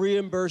 I will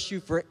reimburse you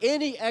for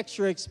any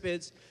extra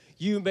expense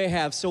you may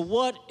have. So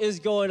what is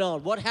going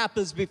on? What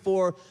happens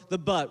before the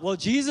but? Well,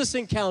 Jesus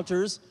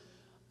encounters,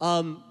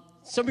 some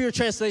of your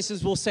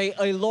translations will say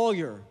a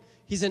lawyer.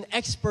 He's an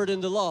expert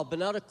in the law, but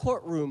not a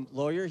courtroom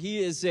lawyer. He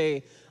is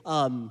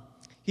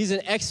he's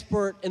an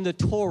expert in the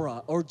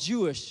Torah, or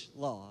Jewish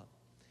law.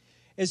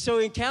 And so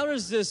he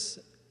encounters this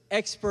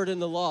expert in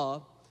the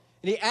law,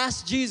 and he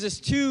asks Jesus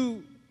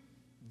 2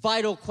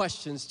 vital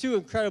questions, 2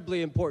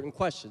 incredibly important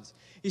questions.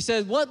 He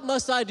says, what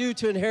must I do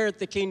to inherit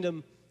the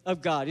kingdom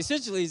of God?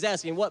 Essentially, he's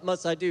asking, what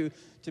must I do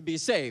to be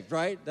saved,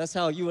 right? That's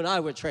how you and I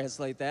would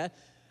translate that.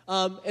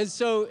 And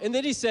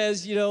then he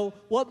says,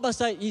 what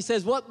must I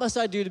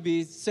do to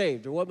be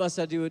saved? Or what must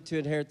I do to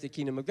inherit the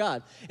kingdom of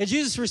God? And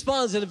Jesus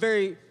responds in a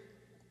very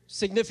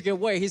significant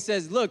way. He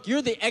says, look,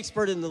 you're the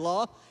expert in the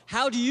law.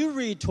 How do you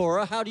read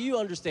Torah? How do you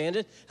understand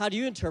it? How do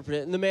you interpret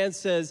it? And the man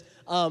says,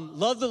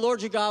 love the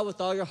Lord your God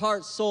with all your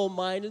heart, soul,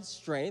 mind, and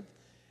strength,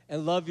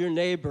 and love your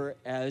neighbor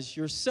as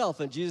yourself.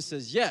 And Jesus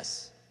says,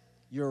 yes,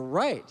 you're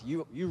right.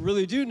 You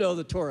really do know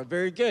the Torah.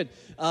 Very good.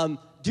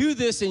 Do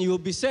this and you will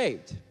be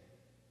saved.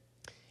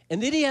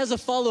 And then he has a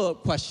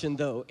follow-up question,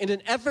 though. In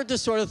an effort to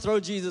sort of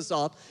throw Jesus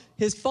off,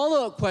 his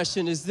follow-up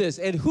question is this: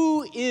 and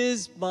who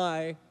is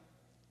my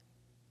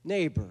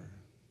neighbor?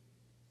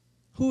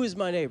 Who is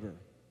my neighbor?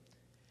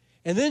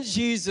 And then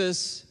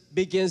Jesus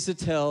begins to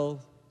tell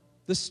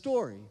the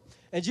story.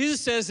 And Jesus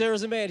says there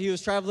was a man, he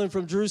was traveling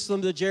from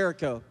Jerusalem to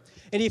Jericho,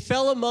 and he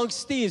fell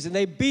amongst thieves, and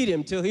they beat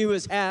him till he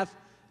was half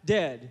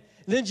dead.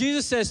 And then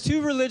Jesus says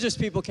 2 religious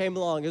people came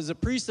along. It was a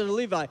priest and a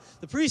Levite.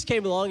 The priest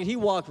came along, and he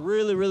walked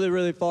really, really,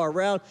 really far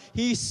around.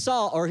 He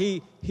saw, or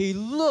he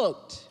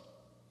looked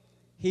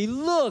He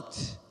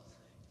looked,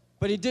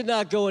 but he did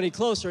not go any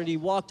closer, and he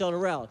walked on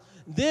around.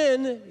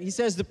 Then he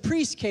says the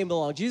priest came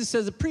along. Jesus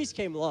says the priest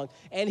came along,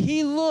 and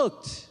he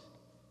looked,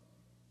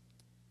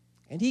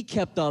 and he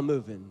kept on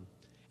moving.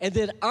 And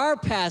then our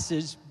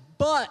passage,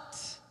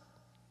 but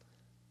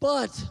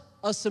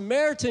a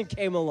Samaritan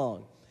came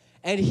along,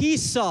 and he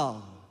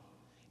saw.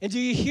 And do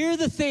you hear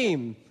the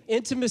theme?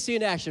 Intimacy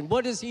in action.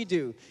 What does he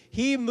do?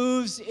 He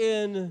moves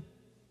in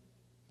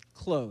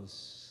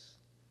close.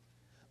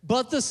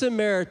 But the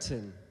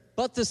Samaritan,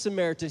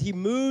 he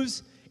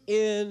moves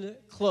in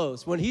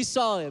close. When he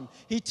saw him,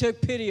 he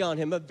took pity on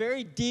him, a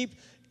very deep,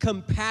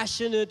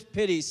 compassionate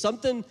pity,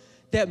 something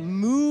that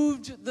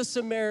moved the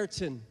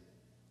Samaritan.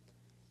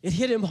 It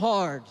hit him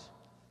hard.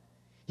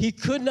 He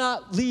could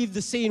not leave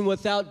the scene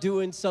without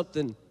doing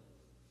something.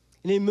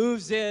 And he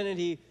moves in and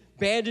he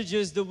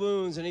bandages the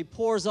wounds and he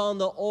pours on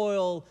the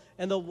oil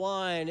and the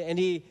wine and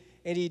he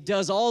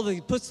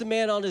puts the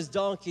man on his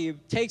donkey,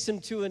 takes him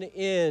to an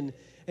inn,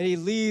 and he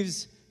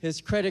leaves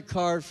his credit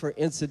card for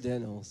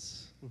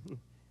incidentals.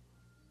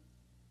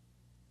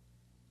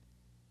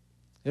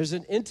 There's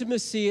an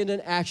intimacy and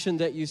an action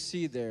that you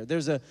see there.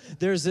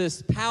 There's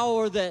this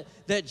power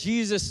that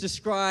Jesus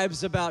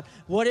describes about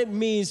what it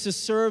means to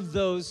serve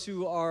those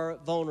who are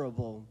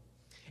vulnerable.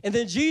 And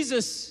then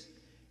Jesus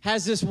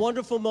has this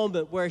wonderful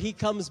moment where he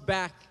comes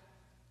back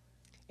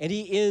and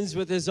he ends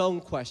with his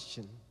own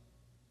question,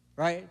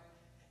 right?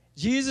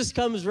 Jesus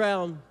comes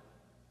around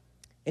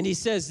and he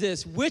says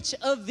this, which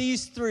of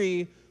these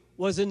three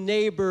was a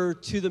neighbor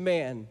to the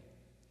man?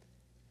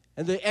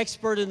 And the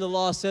expert in the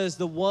law says,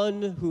 the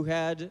one who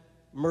had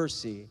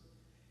mercy.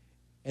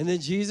 And then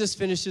Jesus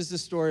finishes the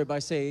story by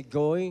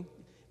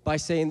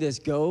saying this,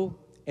 go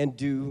and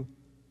do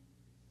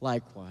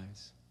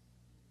likewise.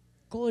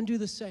 Go and do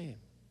the same.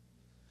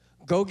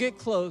 Go get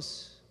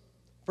close.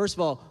 First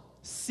of all,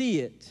 see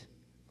it.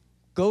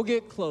 Go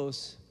get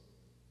close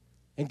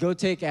and go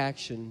take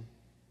action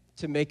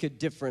to make a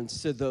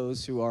difference to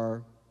those who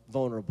are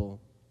vulnerable.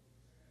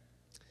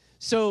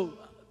 So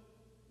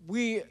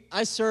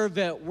I serve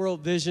at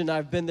World Vision.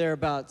 I've been there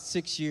about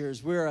 6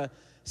 years. We're a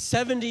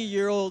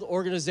 70-year-old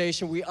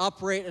organization. We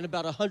operate in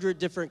about 100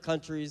 different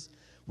countries.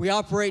 We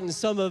operate in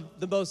some of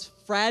the most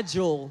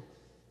fragile,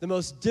 the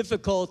most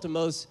difficult, the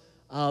most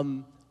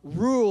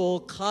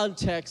rural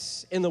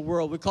contexts in the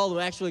world. We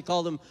actually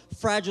call them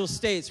fragile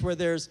states, where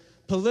there's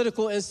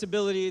political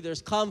instability,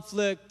 there's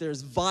conflict,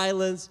 there's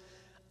violence.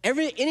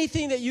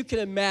 Anything that you can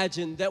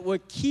imagine that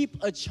would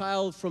keep a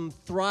child from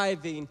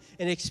thriving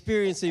and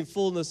experiencing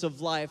fullness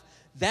of life,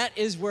 that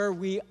is where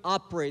we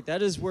operate.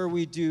 That is where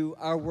we do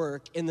our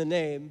work in the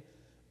name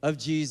of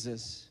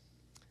Jesus.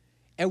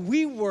 And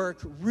we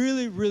work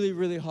really, really,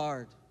 really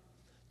hard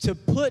to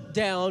put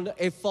down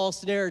a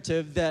false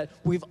narrative that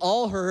we've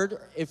all heard.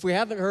 If we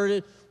haven't heard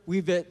it,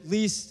 we've at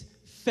least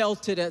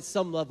felt it at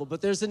some level. But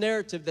there's a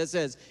narrative that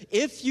says,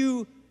 if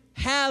you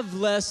have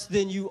less,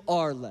 then you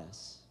are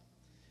less.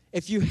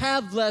 If you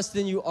have less,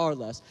 then you are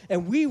less.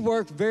 And we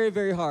work very,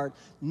 very hard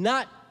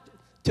not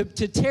to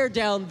tear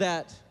down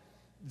that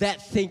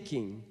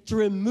thinking, to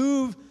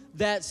remove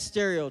that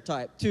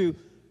stereotype, to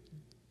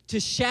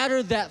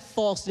shatter that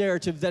false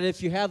narrative that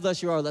if you have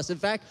less, you are less. In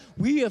fact,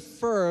 we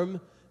affirm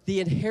the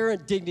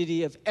inherent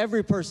dignity of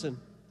every person,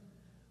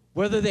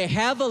 whether they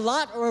have a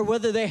lot or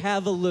whether they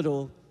have a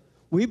little.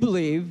 We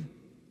believe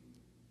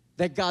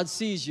that God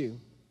sees you,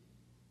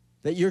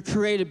 that you're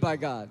created by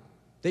God,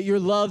 that you're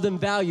loved and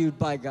valued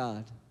by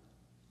God.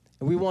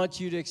 And we want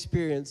you to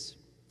experience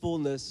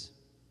fullness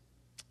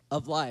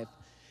of life.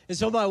 And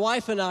so my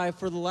wife and I,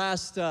 for the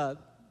last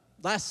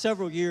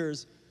several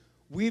years,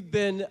 we've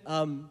been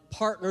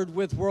partnered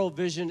with World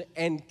Vision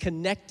and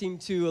connecting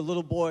to a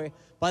little boy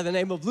by the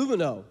name of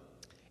Lumino.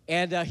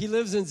 And he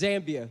lives in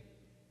Zambia.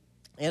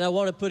 And I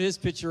want to put his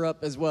picture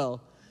up as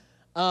well.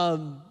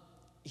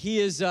 He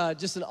is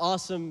just an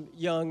awesome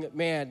young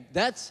man.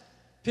 That's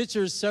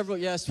pictures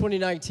it's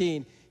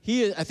 2019.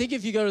 I think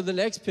if you go to the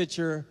next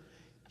picture,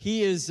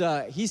 he's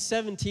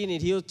 17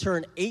 and he'll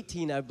turn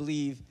 18, I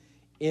believe,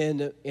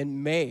 in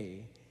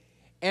May.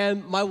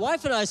 And my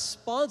wife and I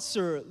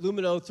sponsor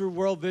Lumino through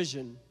World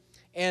Vision.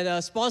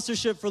 And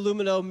sponsorship for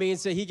Lumino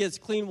means that he gets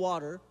clean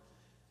water.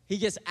 He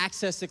gets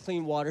access to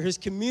clean water. His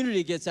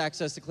community gets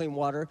access to clean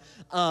water.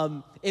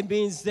 It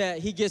means that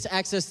he gets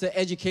access to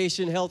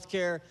education, health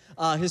care.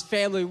 His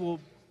family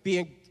will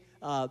be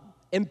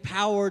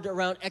empowered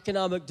around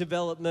economic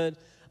development.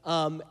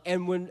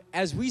 And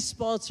as we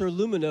sponsor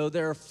Lumino,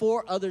 there are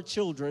 4 other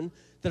children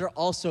that are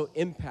also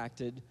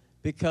impacted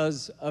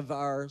because of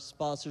our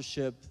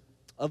sponsorship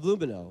of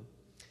Lumino.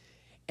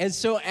 And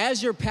so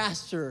as your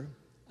pastor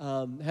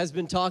has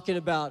been talking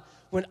about,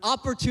 when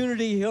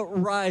opportunity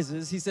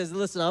arises, he says,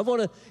 listen,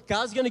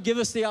 God's going to give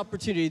us the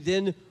opportunity,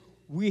 then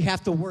we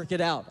have to work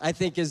it out, I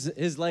think is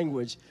his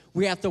language.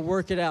 We have to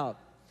work it out.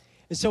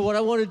 And so what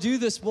I want to do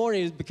this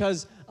morning is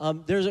because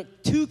there's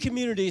 2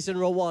 communities in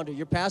Rwanda.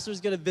 Your pastor is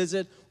going to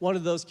visit one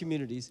of those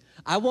communities.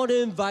 I want to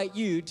invite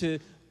you to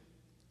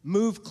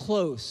move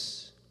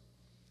close.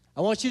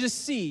 I want you to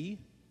see,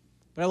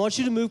 but I want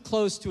you to move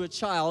close to a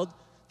child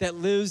that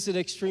lives in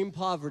extreme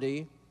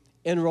poverty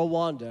in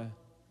Rwanda.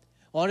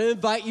 I want to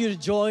invite you to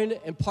join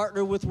and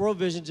partner with World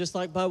Vision, just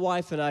like my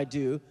wife and I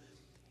do,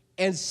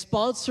 and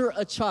sponsor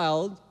a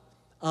child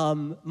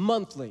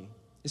monthly.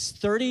 It's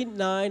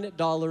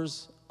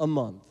 $39 a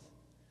month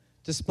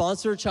to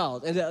sponsor a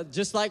child. And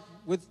just like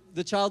with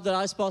the child that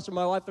I sponsor,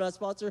 my wife and I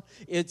sponsor,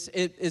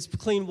 it's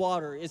clean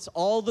water. It's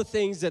all the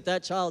things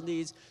that child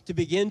needs to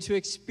begin to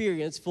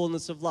experience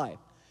fullness of life.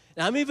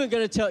 And I'm even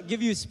going to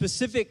give you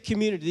specific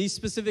communities, these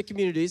specific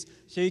communities,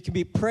 so you can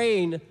be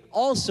praying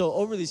also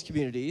over these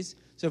communities.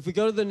 So if we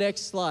go to the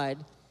next slide,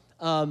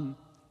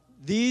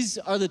 these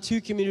are the two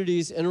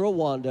communities in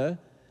Rwanda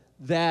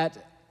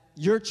that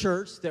your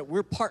church, that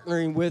we're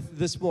partnering with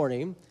this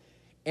morning.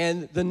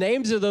 And the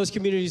names of those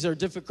communities are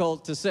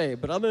difficult to say,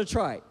 but I'm going to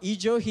try.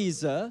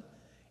 Ijohiza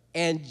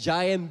and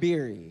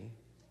Jayambiri.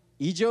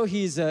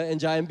 Ijohiza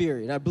and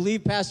Jayambiri. And I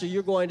believe, Pastor,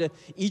 you're going to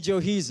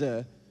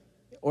Ijohiza,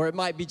 or it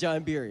might be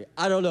Jayambiri.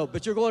 I don't know,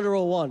 but you're going to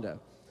Rwanda.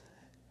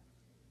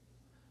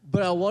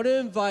 But I want to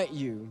invite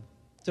you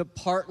to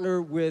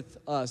partner with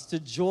us, to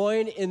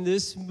join in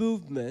this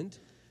movement,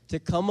 to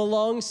come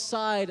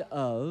alongside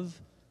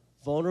of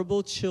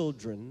vulnerable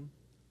children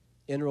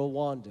in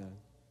Rwanda.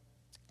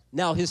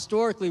 Now,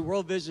 historically,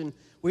 World Vision,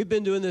 we've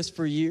been doing this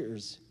for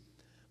years.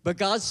 But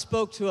God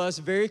spoke to us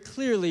very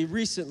clearly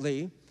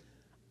recently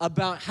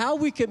about how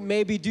we could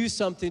maybe do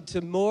something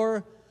to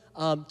more,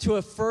 to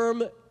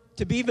affirm,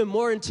 to be even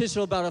more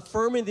intentional about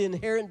affirming the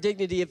inherent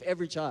dignity of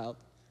every child.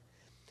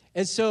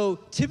 And so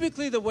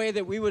typically the way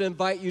that we would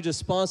invite you to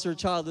sponsor a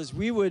child is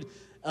we would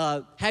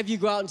have you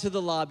go out into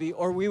the lobby,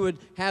 or we would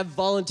have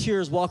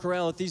volunteers walk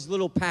around with these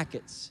little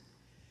packets.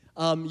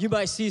 You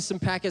might see some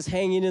packets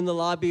hanging in the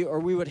lobby, or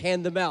we would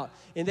hand them out.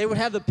 And they would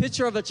have the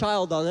picture of a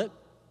child on it,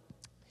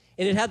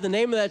 and it had the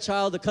name of that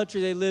child, the country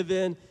they live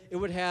in. It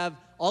would have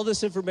all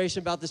this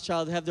information about this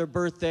child, have their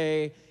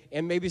birthday,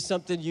 and maybe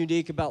something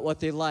unique about what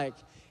they like.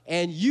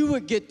 And you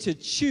would get to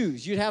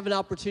choose. You'd have an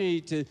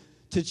opportunity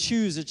to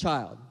choose a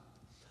child.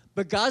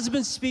 But God's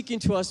been speaking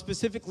to us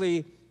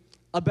specifically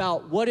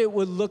about what it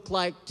would look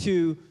like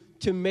to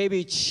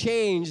maybe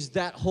change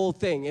that whole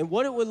thing, and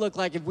what it would look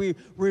like if we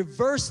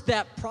reverse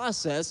that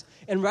process,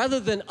 and rather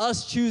than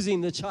us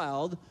choosing the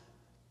child,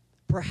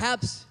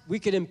 perhaps we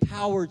could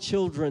empower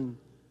children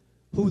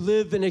who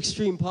live in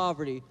extreme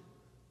poverty,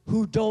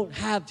 who don't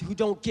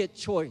get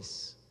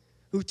choice,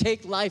 who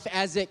take life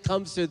as it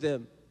comes to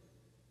them.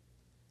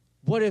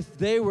 What if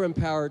they were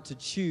empowered to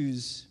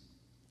choose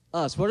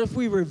us? What if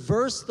we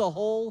reverse the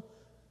whole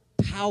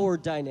power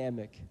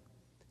dynamic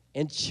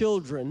and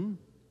children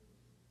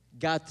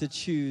got to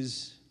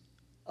choose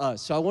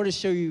us? So I want to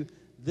show you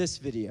this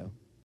video.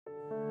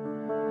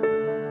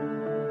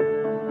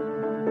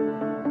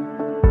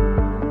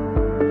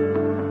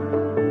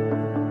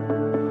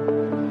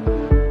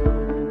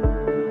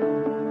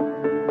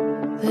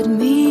 Let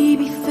me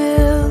be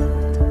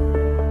filled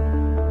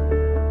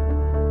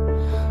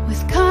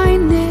with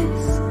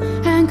kindness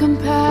and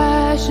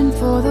compassion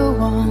for the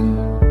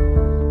one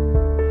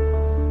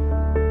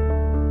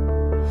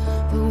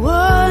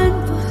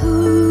for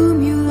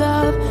whom you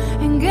love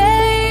and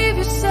gave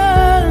your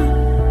son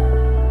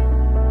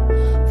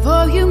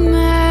for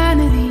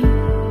humanity.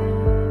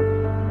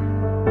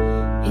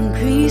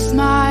 Increase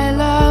my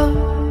love,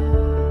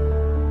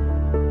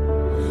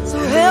 so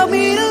help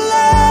me to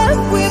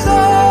love with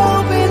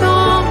open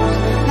arms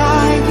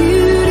like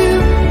you do.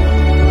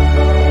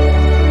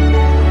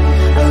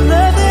 A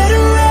love that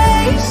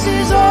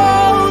erases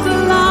all the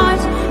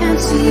lies and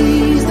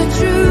sees the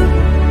truth.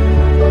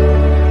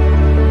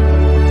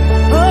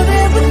 Oh,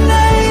 that when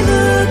they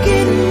look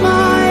in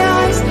my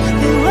eyes,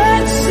 they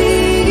won't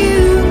see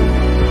you.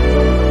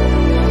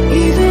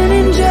 Even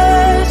in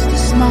just a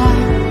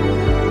smile,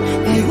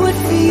 they would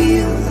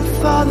feel the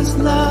Father's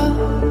love.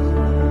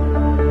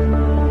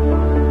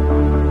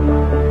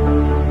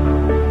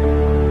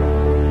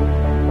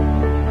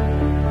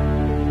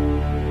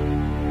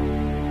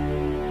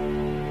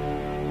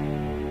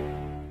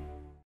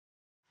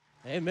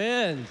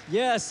 Amen.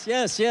 Yes,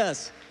 yes,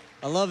 yes.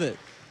 I love it.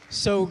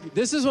 So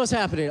this is what's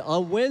happening.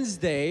 On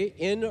Wednesday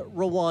in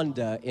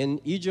Rwanda, in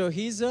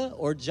Ijohiza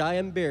or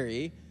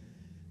Jayambiri,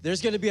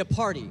 there's going to be a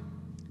party.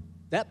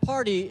 That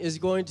party is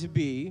going to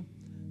be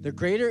the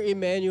Greater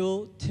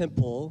Emmanuel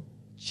Temple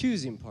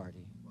choosing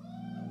party.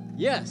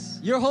 Yes,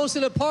 you're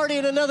hosting a party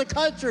in another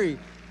country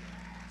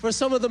for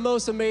some of the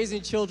most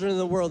amazing children in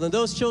the world. And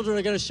those children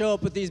are going to show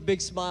up with these big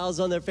smiles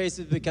on their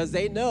faces because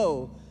they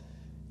know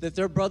that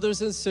their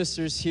brothers and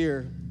sisters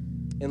here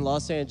in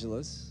Los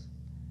Angeles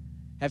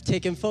have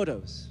taken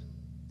photos,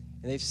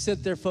 and they've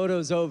sent their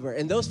photos over,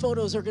 and those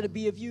photos are going to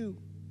be of you.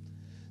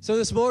 So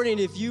this morning,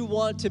 if you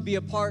want to be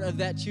a part of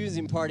that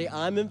choosing party,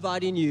 I'm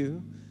inviting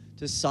you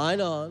to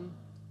sign on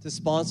to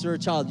sponsor a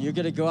child. You're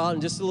going to go out in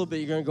just a little bit.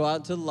 You're going to go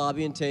out into the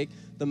lobby and take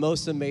the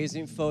most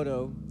amazing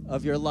photo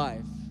of your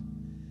life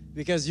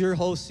because you're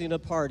hosting a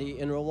party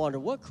in Rwanda.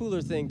 What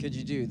cooler thing could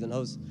you do than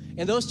host?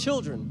 And those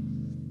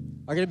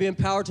children are going to be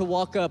empowered to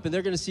walk up, and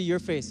they're going to see your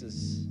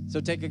faces. So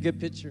take a good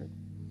picture.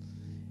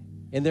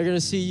 and they're going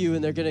to see you,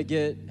 and they're going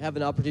to have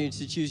an opportunity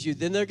to choose you.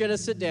 Then they're going to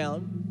sit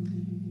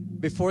down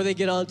before they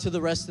get on to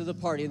the rest of the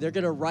party, and they're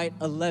going to write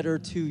a letter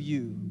to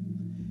you.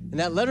 And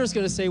that letter is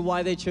going to say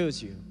why they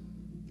chose you,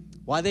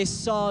 why they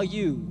saw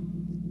you,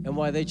 and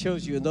why they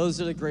chose you. And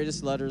those are the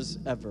greatest letters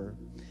ever.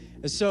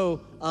 And so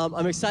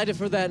I'm excited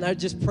for that, and I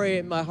just pray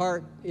in my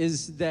heart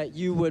is that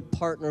you would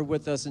partner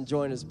with us and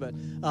join us. But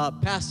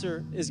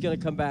Pastor is going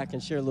to come back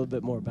and share a little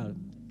bit more about it.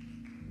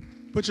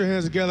 Put your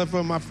hands together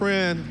for my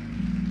friend,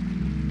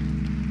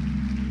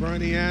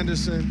 Bernie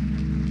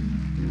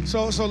Anderson.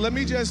 So let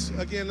me just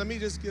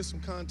give some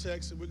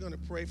context, and we're going to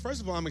pray.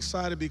 First of all, I'm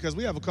excited because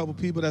we have a couple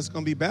people that's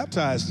going to be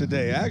baptized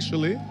today,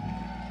 actually.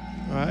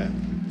 All right?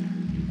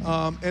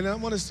 And I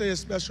want to say a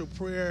special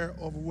prayer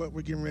over what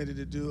we're getting ready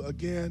to do.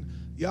 Again,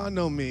 y'all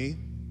know me.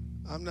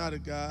 I'm not a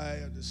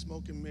guy, the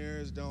smoke and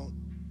mirrors don't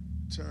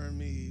turn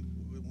me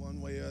one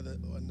way or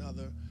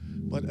another.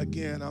 But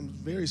again, I'm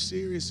very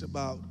serious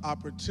about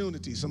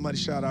opportunity. Somebody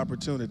shout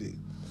opportunity.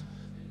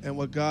 And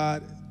what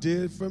God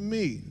did for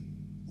me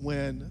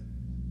when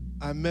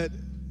I met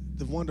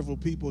the wonderful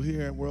people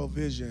here at World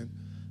Vision,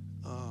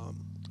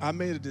 I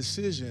made a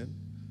decision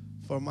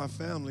for my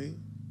family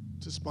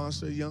to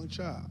sponsor a young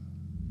child.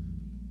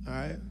 All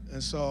right,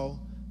 and so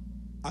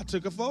I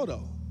took a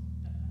photo,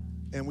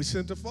 and we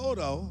sent a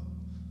photo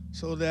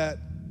so that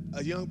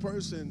a young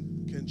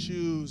person can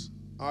choose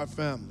our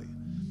family.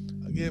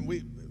 Again,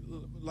 we,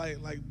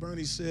 like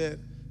Bernie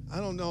said, I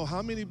don't know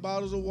how many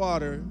bottles of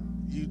water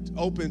you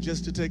opened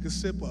just to take a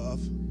sip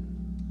of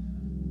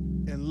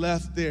and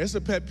left there. It's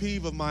a pet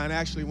peeve of mine,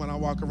 actually, when I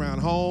walk around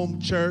home,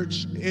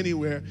 church,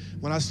 anywhere,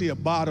 when I see a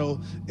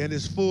bottle and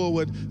it's full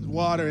with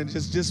water and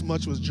just this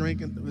much was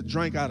drank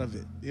out of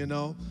it, you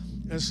know?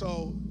 And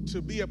so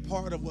to be a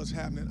part of what's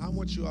happening, I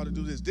want you all to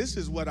do this. This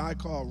is what I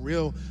call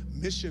real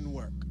mission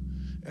work.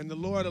 And the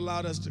Lord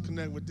allowed us to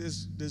connect with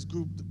this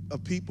group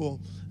of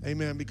people,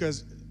 amen,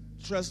 because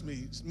trust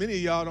me, many of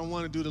y'all don't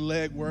want to do the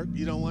leg work.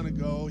 You don't want to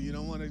go. You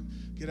don't want to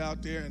get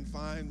out there and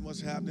find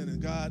what's happening.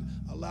 And God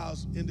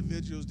allows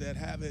individuals that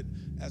have it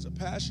as a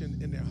passion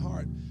in their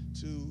heart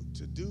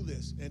to do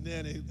this. And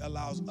then it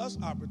allows us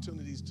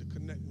opportunities to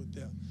connect with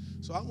them.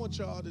 So I want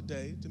y'all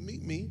today to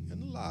meet me in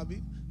the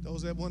lobby,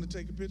 those that want to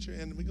take a picture,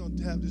 and we're going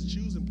to have this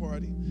choosing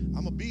party. I'm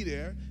going to be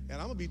there, and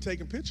I'm going to be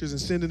taking pictures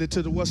and sending it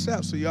to the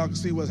WhatsApp so y'all can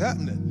see what's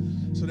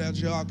happening, so that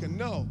y'all can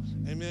know.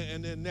 Amen.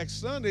 And then next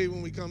Sunday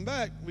when we come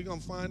back, we're going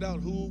to find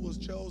out who was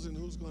chosen,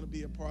 who's going to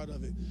be a part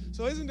of it.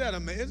 So isn't that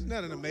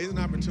an amazing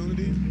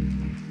opportunity?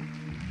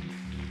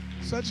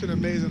 Such an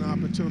amazing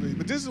opportunity.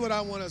 But this is what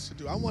I want us to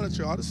do. I want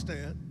you all to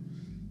stand.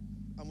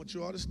 I want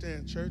you all to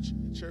stand. Church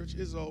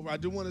is over. I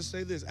do want to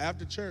say this.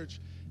 After church,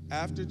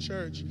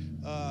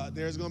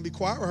 there's going to be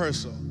choir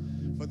rehearsal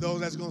for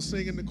those that's going to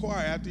sing in the choir.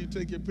 After you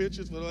take your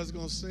pictures, for those that's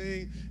going to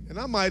sing, and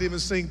I might even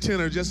sing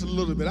tenor just a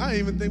little bit. I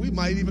even think we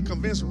might even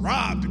convince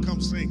Rob to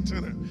come sing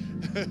tenor.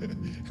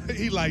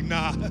 He like,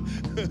 nah.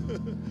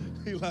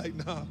 He like,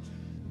 nah.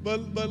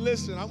 But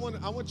listen, I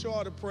want you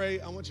all to pray.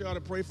 I want you all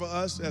to pray for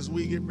us as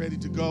we get ready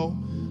to go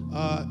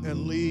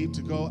and leave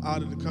to go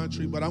out of the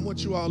country. But I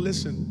want you all,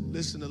 listen,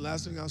 the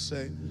last thing I'll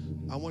say,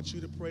 I want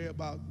you to pray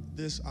about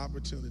this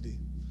opportunity.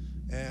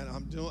 And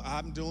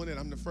I'm doing it.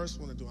 I'm the first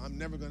one to do it. I'm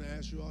never going to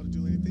ask you all to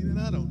do anything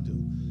that I don't do.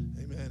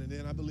 Amen. And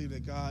then I believe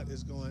that God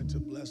is going to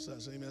bless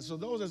us. Amen. So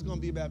those that's going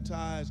to be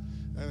baptized,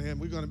 and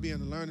we're going to be in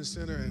the Learning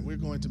Center, and we're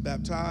going to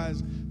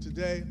baptize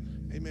today.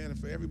 Amen. And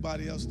for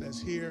everybody else that's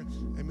here,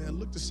 amen,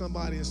 look to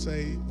somebody and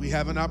say, we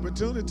have an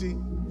opportunity.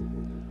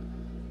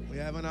 We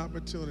have an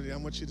opportunity. I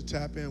want you to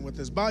tap in with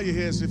us. Bow your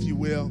heads, if you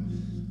will.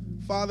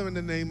 Father, in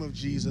the name of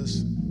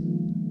Jesus,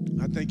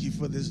 I thank you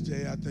for this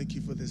day. I thank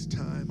you for this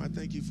time. I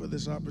thank you for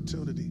this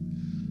opportunity.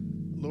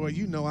 Lord,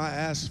 you know I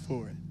asked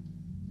for it.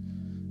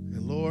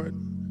 And Lord,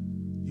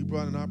 you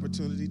brought an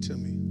opportunity to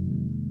me.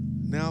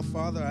 Now,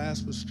 Father, I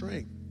ask for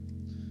strength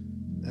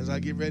as I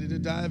get ready to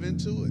dive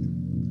into it,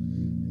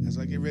 as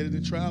I get ready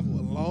to travel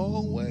a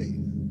long way,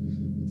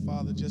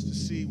 Father, just to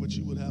see what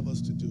you would have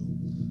us to do.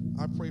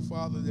 I pray,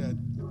 Father, that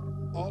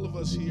all of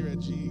us here at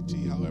GET,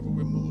 however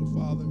we're moved,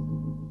 Father,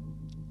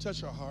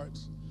 touch our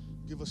hearts.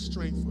 Give us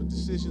strength for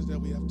decisions that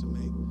we have to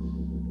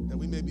make, that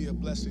we may be a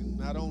blessing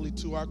not only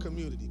to our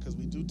community, because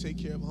we do take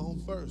care of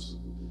home first,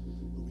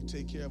 but we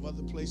take care of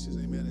other places,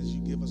 amen, as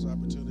you give us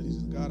opportunities.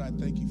 And God, I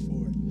thank you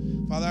for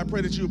it. Father, I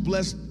pray that you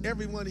bless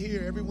everyone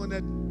here, everyone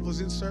that was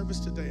in service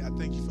today. I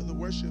thank you for the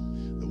worship,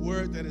 the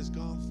word that has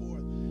gone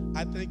forth.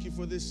 I thank you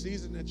for this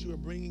season that you are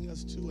bringing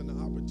us to and the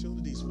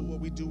opportunities for what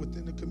we do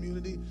within the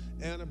community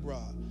and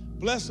abroad.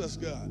 Bless us,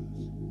 God.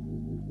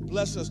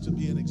 Bless us to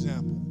be an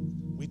example.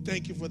 We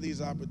thank you for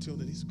these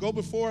opportunities. Go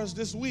before us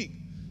this week.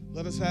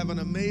 Let us have an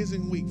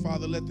amazing week,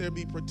 Father. Let there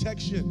be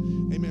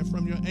protection, amen,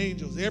 from your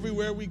angels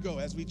everywhere we go,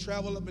 as we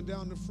travel up and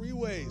down the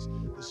freeways,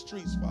 the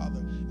streets,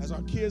 Father, as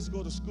our kids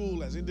go to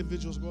school, as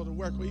individuals go to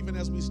work, or even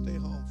as we stay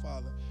home,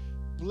 Father.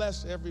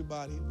 Bless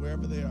everybody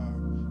wherever they are.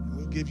 And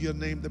we'll give your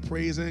name the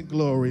praise and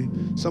glory.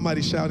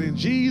 Somebody shout in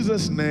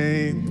Jesus'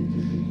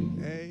 name.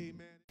 Amen.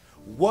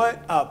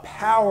 What a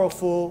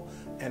powerful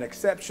an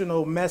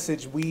exceptional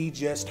message we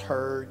just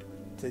heard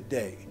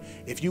today.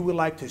 If you would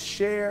like to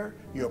share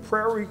your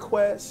prayer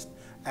request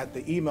at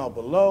the email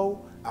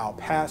below, our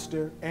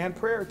pastor and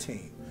prayer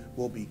team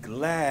will be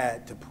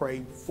glad to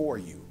pray for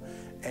you.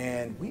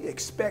 And we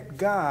expect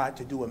God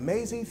to do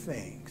amazing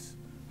things.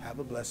 Have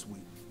a blessed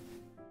week.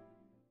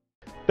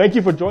 Thank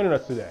you for joining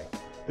us today.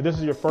 If this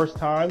is your first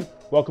time,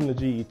 welcome to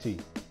GET.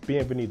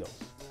 Bienvenidos.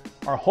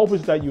 Our hope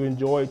is that you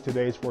enjoyed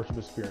today's worship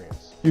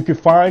experience. You can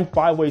find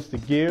 5 ways to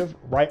give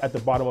right at the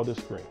bottom of the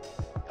screen.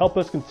 Help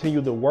us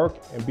continue the work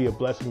and be a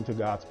blessing to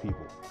God's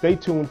people. Stay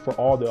tuned for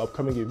all the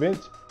upcoming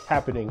events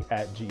happening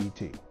at GET.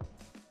 Take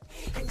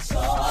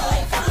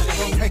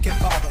it,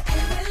 Father.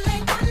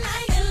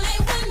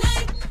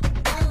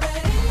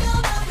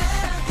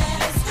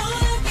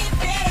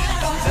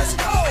 Let's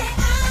go.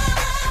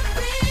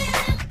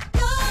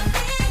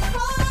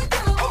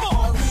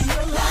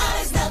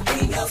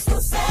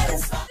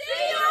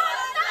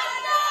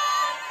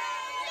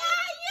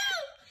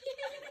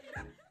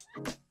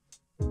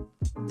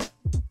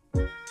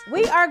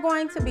 We are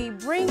going to be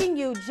bringing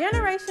you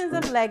Generations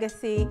of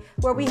Legacy,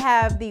 where we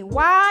have the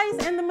wise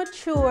and the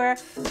mature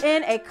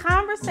in a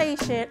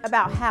conversation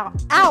about how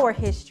our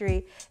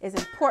history is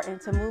important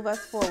to move us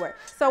forward.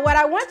 So what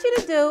I want you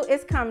to do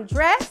is come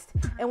dressed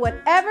in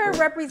whatever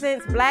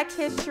represents Black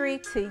history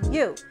to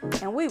you,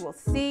 and we will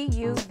see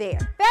you there.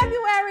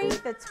 February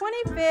the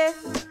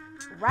 25th,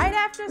 right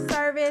after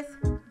service.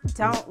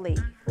 Don't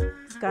leave.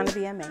 It's going to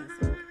be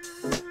amazing.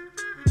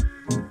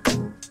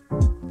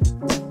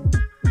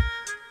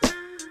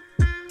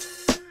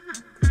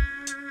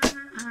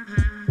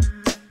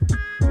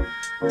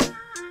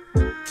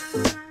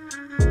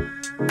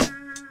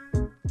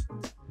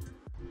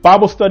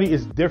 Bible study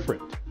is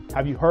different.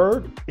 Have you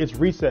heard? It's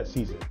reset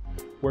season.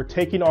 We're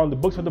taking on the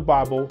books of the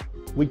Bible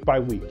week by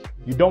week.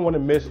 You don't want to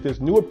miss this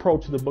new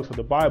approach to the books of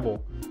the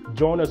Bible.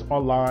 Join us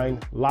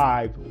online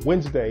live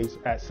Wednesdays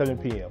at 7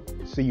 p.m.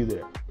 See you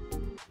there.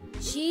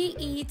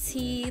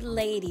 GET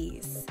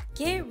ladies,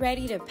 get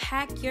ready to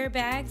pack your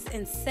bags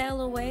and sail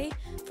away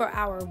for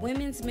our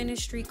Women's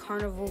Ministry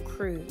Carnival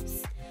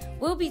Cruise.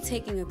 We'll be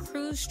taking a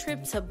cruise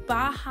trip to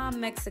Baja,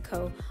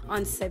 Mexico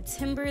on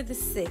September the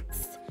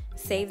 6th.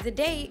 Save the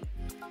date.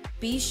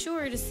 Be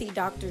sure to see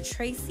Dr.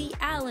 Tracy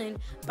Allen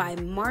by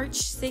March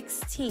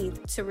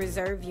 16th to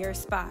reserve your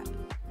spot.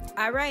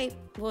 All right,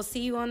 we'll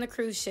see you on the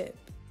cruise ship.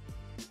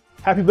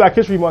 Happy Black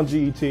History Month,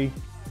 GET.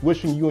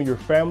 Wishing you and your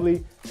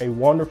family a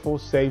wonderful,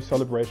 safe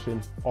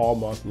celebration all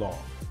month long.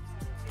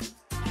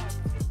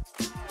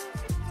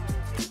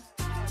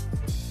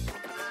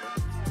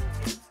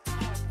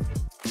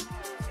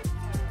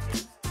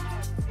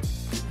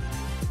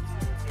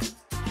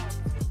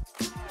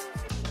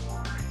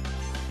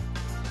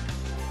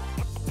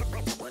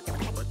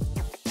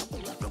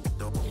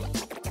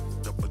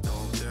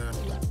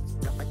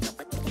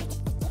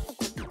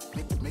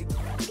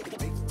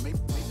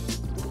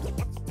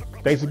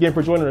 Thanks again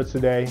for joining us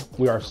today.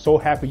 We are so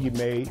happy you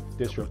made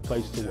this your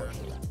place to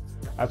worship.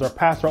 As our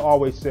pastor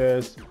always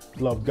says,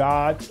 love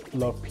God,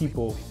 love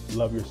people,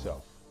 love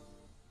yourself.